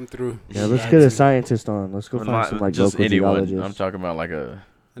 come through. Yeah, let's get a scientist on. Let's go Well, find not some like just local anyone. geologists. I'm talking about like a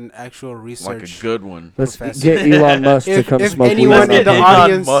An actual like a research. good one. Let's professor. get Elon Musk to If- come if smoke weed. anyone with Let's in get the us. Elon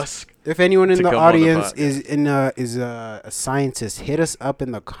audience- Musk. If anyone in to the come on the audience podcast. is a scientist, hit us up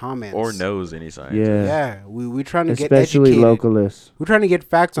in the comments. Or knows any scientist. Yeah, Yeah, we're trying to get especially educated. localists. We're trying to get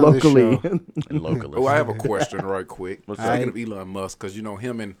facts on Locally, this show. And localist. Oh, I have a question right quick. What's Speaking that? of Elon Musk, because you know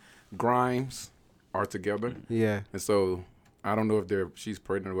him and Grimes are together, Yeah. and so I don't know if she's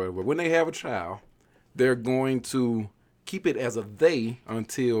pregnant or whatever. But when they have a child, they're going to keep it as a they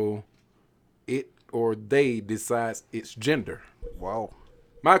until it or they decides its gender. Wow.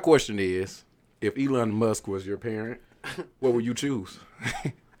 My question is, if Elon Musk was your parent, what would you choose?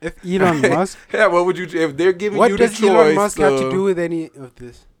 If Elon Musk, Yeah, what would you? If they're giving what you the does choice, Elon Musk have to do with any of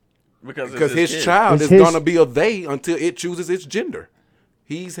this? because because it's his kid. child It's is his- gonna be a they until it chooses its gender.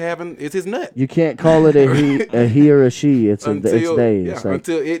 It's his nut. you can't call it a he or a she. It's it's Until they. yeah, It's like,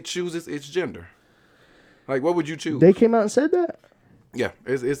 until it chooses its gender. Like, what would you choose? they came out and said that. Yeah,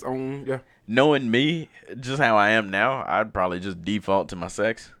 it's on. Yeah, Knowing me, just how I am now, I'd probably just default to my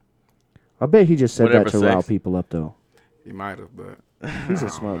sex. I bet he just said Whatever that to rile sex. people up though. he might have, but He's a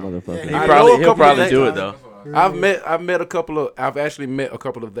smart motherfucker. He I probably, know a he'll couple probably of do days. it though. I've actually met a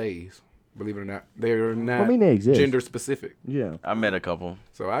couple of theys. Believe it or not, they're not I mean, they exist. gender specific. Yeah. I met a couple.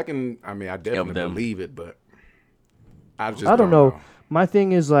 So I definitely them. believe it, but I just I don't know. My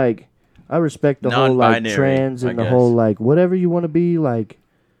thing is like, I respect the whole like Non-binary, trans I and the guess. whole like whatever you want to be like.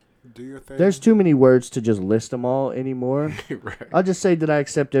 Do your thing. There's too many words to just list them all anymore. Right. I'll just say that I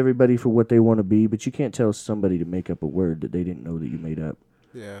accept everybody for what they want to be, but you can't tell somebody to make up a word that they didn't know that you made up.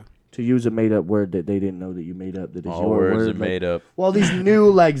 Yeah. To use a made up word that they didn't know that you made up. That is All your words word. are made up. Well, these new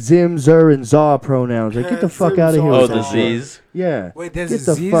like zim, zer, and za pronouns. Like, get the fuck Zim, out of za, here. Oh, with the that shit. Z's. Yeah. Wait, there's Get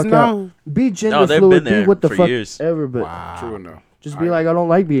the Z's fuck now? out. Be gender No, they've fluid. been there Be what the for fuck years. ever. But Wow. True enough. just be like, I don't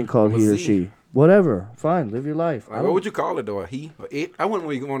like being called I'm a he or Z. she. Whatever. Fine. Live your life. I Like, don't- what would you call it though? A he? A it? I wouldn't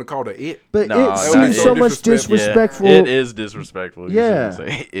really want to call it a it. But Nah, it that seems would be so so much disrespectful. Yeah, it is disrespectful. You Yeah. shouldn't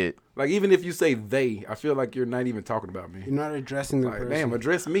say it. Like even if you say they, I feel like you're not even talking about me. You're not addressing the Like, person. damn,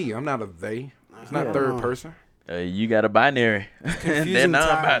 address me. I'm not a they. It's not Yeah. third person. You got a binary. They're confusing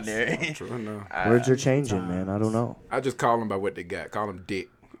non-binary. True enough. Words are changing, man. I don't know. I just call them by what they got. Call them dick.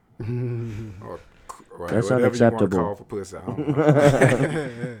 or That's whatever unacceptable. You want to call for pussy. I don't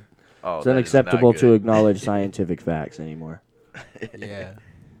know. Oh, It's that is unacceptable not to good. acknowledge scientific facts anymore. Yeah.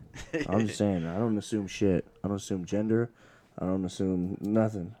 I'm just saying, I don't assume shit. I don't assume gender. I don't assume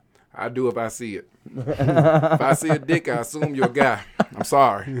nothing. I do if I see it. If I see a dick, I assume you're a guy. I'm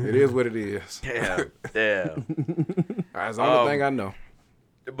sorry. It is what it is. Damn. That's the only thing I know.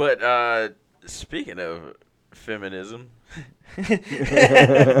 But speaking of feminism, Or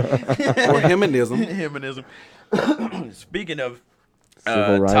heminism. feminism. Speaking of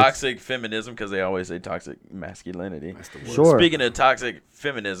Civil rights. toxic feminism, because they always say toxic masculinity. That's the word. Sure. Speaking of toxic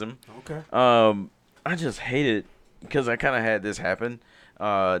feminism, Okay. I just hate it because I kind of had this happen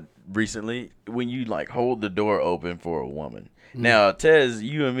recently when you like hold the door open for a woman. Now, Tez,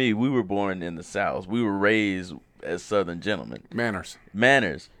 you and me, we were born in the South. We were raised as Southern gentlemen. Manners.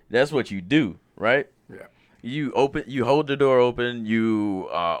 Manners. That's what you do, right? Yeah. You hold the door open. You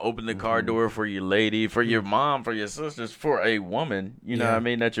open the car door for your lady, for your mom, for your sisters, for a woman. You know what I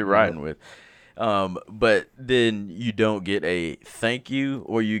mean, that you're riding with. But then you don't get a thank you,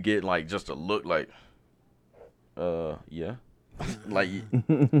 or you get like just a look like, yeah. Like,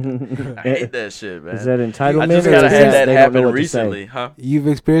 I hate that shit, man. Is that entitlement? I just or gotta is have that they don't know happen what to say? recently, huh? You've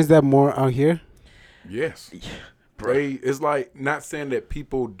experienced that more out here? Yes. Bro. It's like not saying that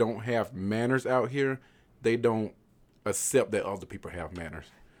people don't have manners out here. They don't accept that other people have manners.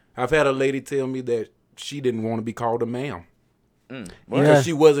 I've had a lady tell me that she didn't want to be called a ma'am because Yeah.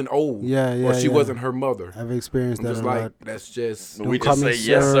 she wasn't old. Yeah, Or she yeah. wasn't her mother. I've experienced I'm that just a like, lot. that's just... We call just say me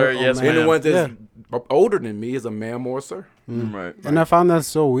yes, sir sir, or yes, ma'am. ma'am. Anyone that's older than me is a ma'am or a sir. Right. And I found that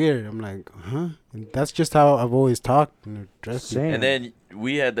so weird. I'm like, huh? And that's just how I've always talked and addressed people. Same. And then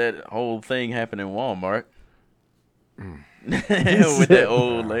we had that whole thing happen in Walmart with that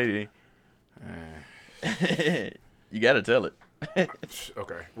old lady. You gotta tell it.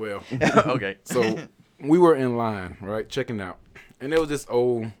 Okay, well... Okay. So we were in line, right, checking out. And there was this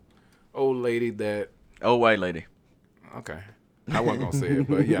old lady that... Old white lady. Okay. I wasn't gonna say it,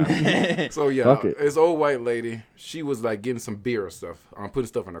 but yeah. So yeah, Fuck it. this old white lady, she was like getting some beer or stuff, putting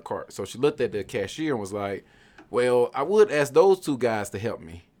stuff in her cart. So she looked at the cashier and was like, "Well, I would ask those two guys to help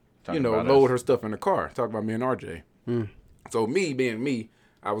me, Talking about load us. her stuff in the car." Talk about me and RJ. So me being me,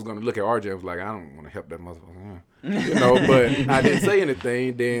 I was gonna look at RJ and was like, "I don't want to help that motherfucker," But I didn't say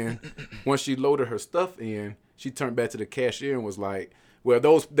anything. Then once she loaded her stuff in, she turned back to the cashier and was like, "Well,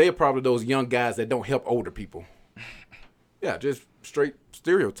 they're probably those young guys that don't help older people." Yeah, just straight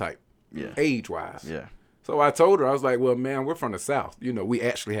stereotype. Yeah. Age-wise. Yeah. So I told her, I was like, well, man, we're from the South. We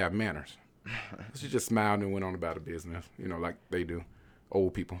actually have manners. She just smiled and went on about her business, like they do.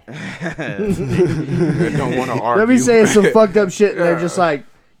 Old people. They don't want to argue. Let me say some fucked up shit, and they're just like,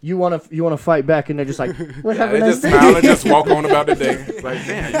 you want to fight back, and they're just like, what Yeah, have a they nice just day. smile and just walk on about the day. It's like,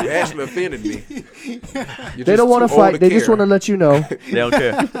 damn, you actually offended me. They don't want to fight. They just want to let you know. They don't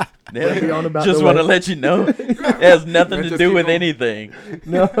care. They be on about just the want to way. let you know. It has nothing Man, to just do keep with going. anything.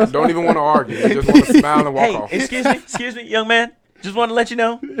 No. Don't even want to argue. They just want to smile and walk Hey, off. excuse me, young man. Just want to let you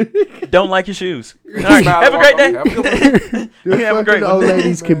know. Don't like your shoes. All right, Smile have and a great walk day. off. Have a good one. You have a great Fucking old one.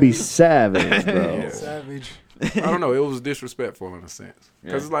 ladies can be savage, bro. Yeah. Savage. I don't know. It was disrespectful in a sense.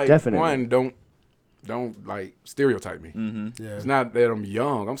 Because it's like, Definitely. one, don't like stereotype me. Mm-hmm. Yeah. It's not that I'm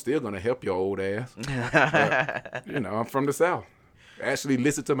young. I'm still going to help your old ass. But, I'm from the South. Actually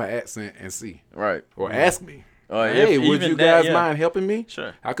listen to my accent and see. Right. Or ask me. Or Hey, if would even you that, guys yeah. mind helping me?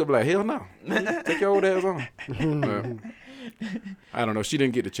 Sure. I could be like, hell no. Take your old ass on. But, I don't know. She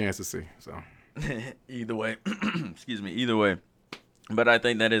didn't get the chance to see. So Either way. Excuse me. Either way. But I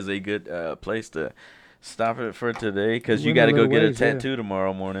think that is a good place to stop it for today because you Went got to a go little get a ways, yeah. tattoo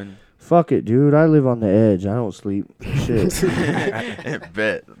tomorrow morning. Fuck it, dude. I live on the edge. I don't sleep. Shit.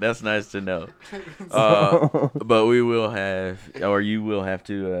 Bet. That's nice to know. But we will have, or you will have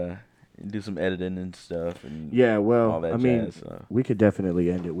to do some editing and stuff, and Yeah, well, all that I mean, jazz. So. we could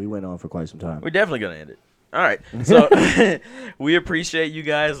definitely end it. We went on for quite some time. We're definitely gonna end it. All right. So we appreciate you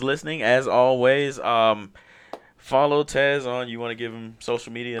guys listening as always. Follow Tez on. You want to give him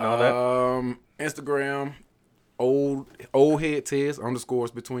social media and all that? Instagram, old head Tez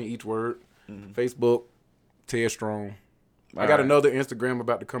 _ between each word. Facebook, Tez Strong. I got another Instagram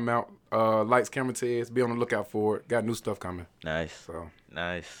about to come out. Lights, Camera, Tez. Be on the lookout for it. Got new stuff coming. Nice. So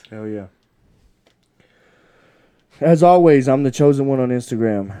Nice. Hell yeah. As always, I'm the chosen one on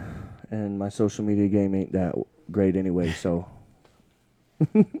Instagram, and my social media game ain't that great anyway, so.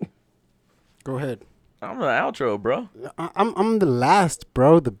 Go ahead. I'm the outro, bro. I'm the last,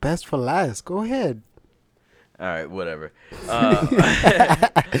 bro. The best for last. Go ahead. All right, whatever.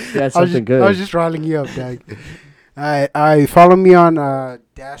 That's something good. I was just riling you up, Dag. All right. Follow me on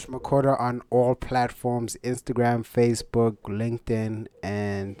Dash McCorder on all platforms: Instagram, Facebook, LinkedIn,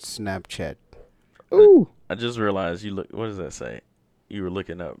 and Snapchat. Ooh. I just realized you look. What does that say? You were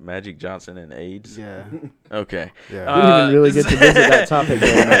looking up Magic Johnson and AIDS. Yeah. Okay. Yeah. We didn't even really get to visit that topic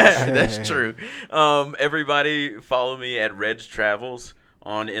very much. That's true. Everybody follow me at Reg Travels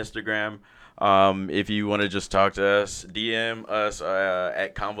on Instagram. If you want to just talk to us, DM us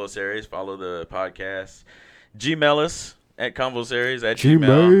at Convo Series. Follow the podcast. Gmail us at Convo Series at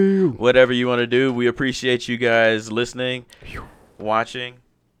Gmail. Whatever you want to do. We appreciate you guys listening, watching.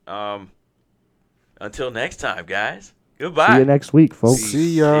 Until next time, guys. Goodbye. See you next week, folks.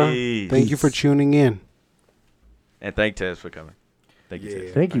 See ya. Peace. Thank you for tuning in. And thank Tez for coming. Thank you, Yeah.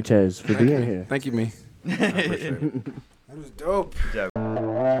 Tez. Thank you, Tez, for being here. Thank you, me. I appreciate it. That was dope. Good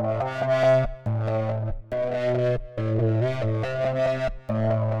job.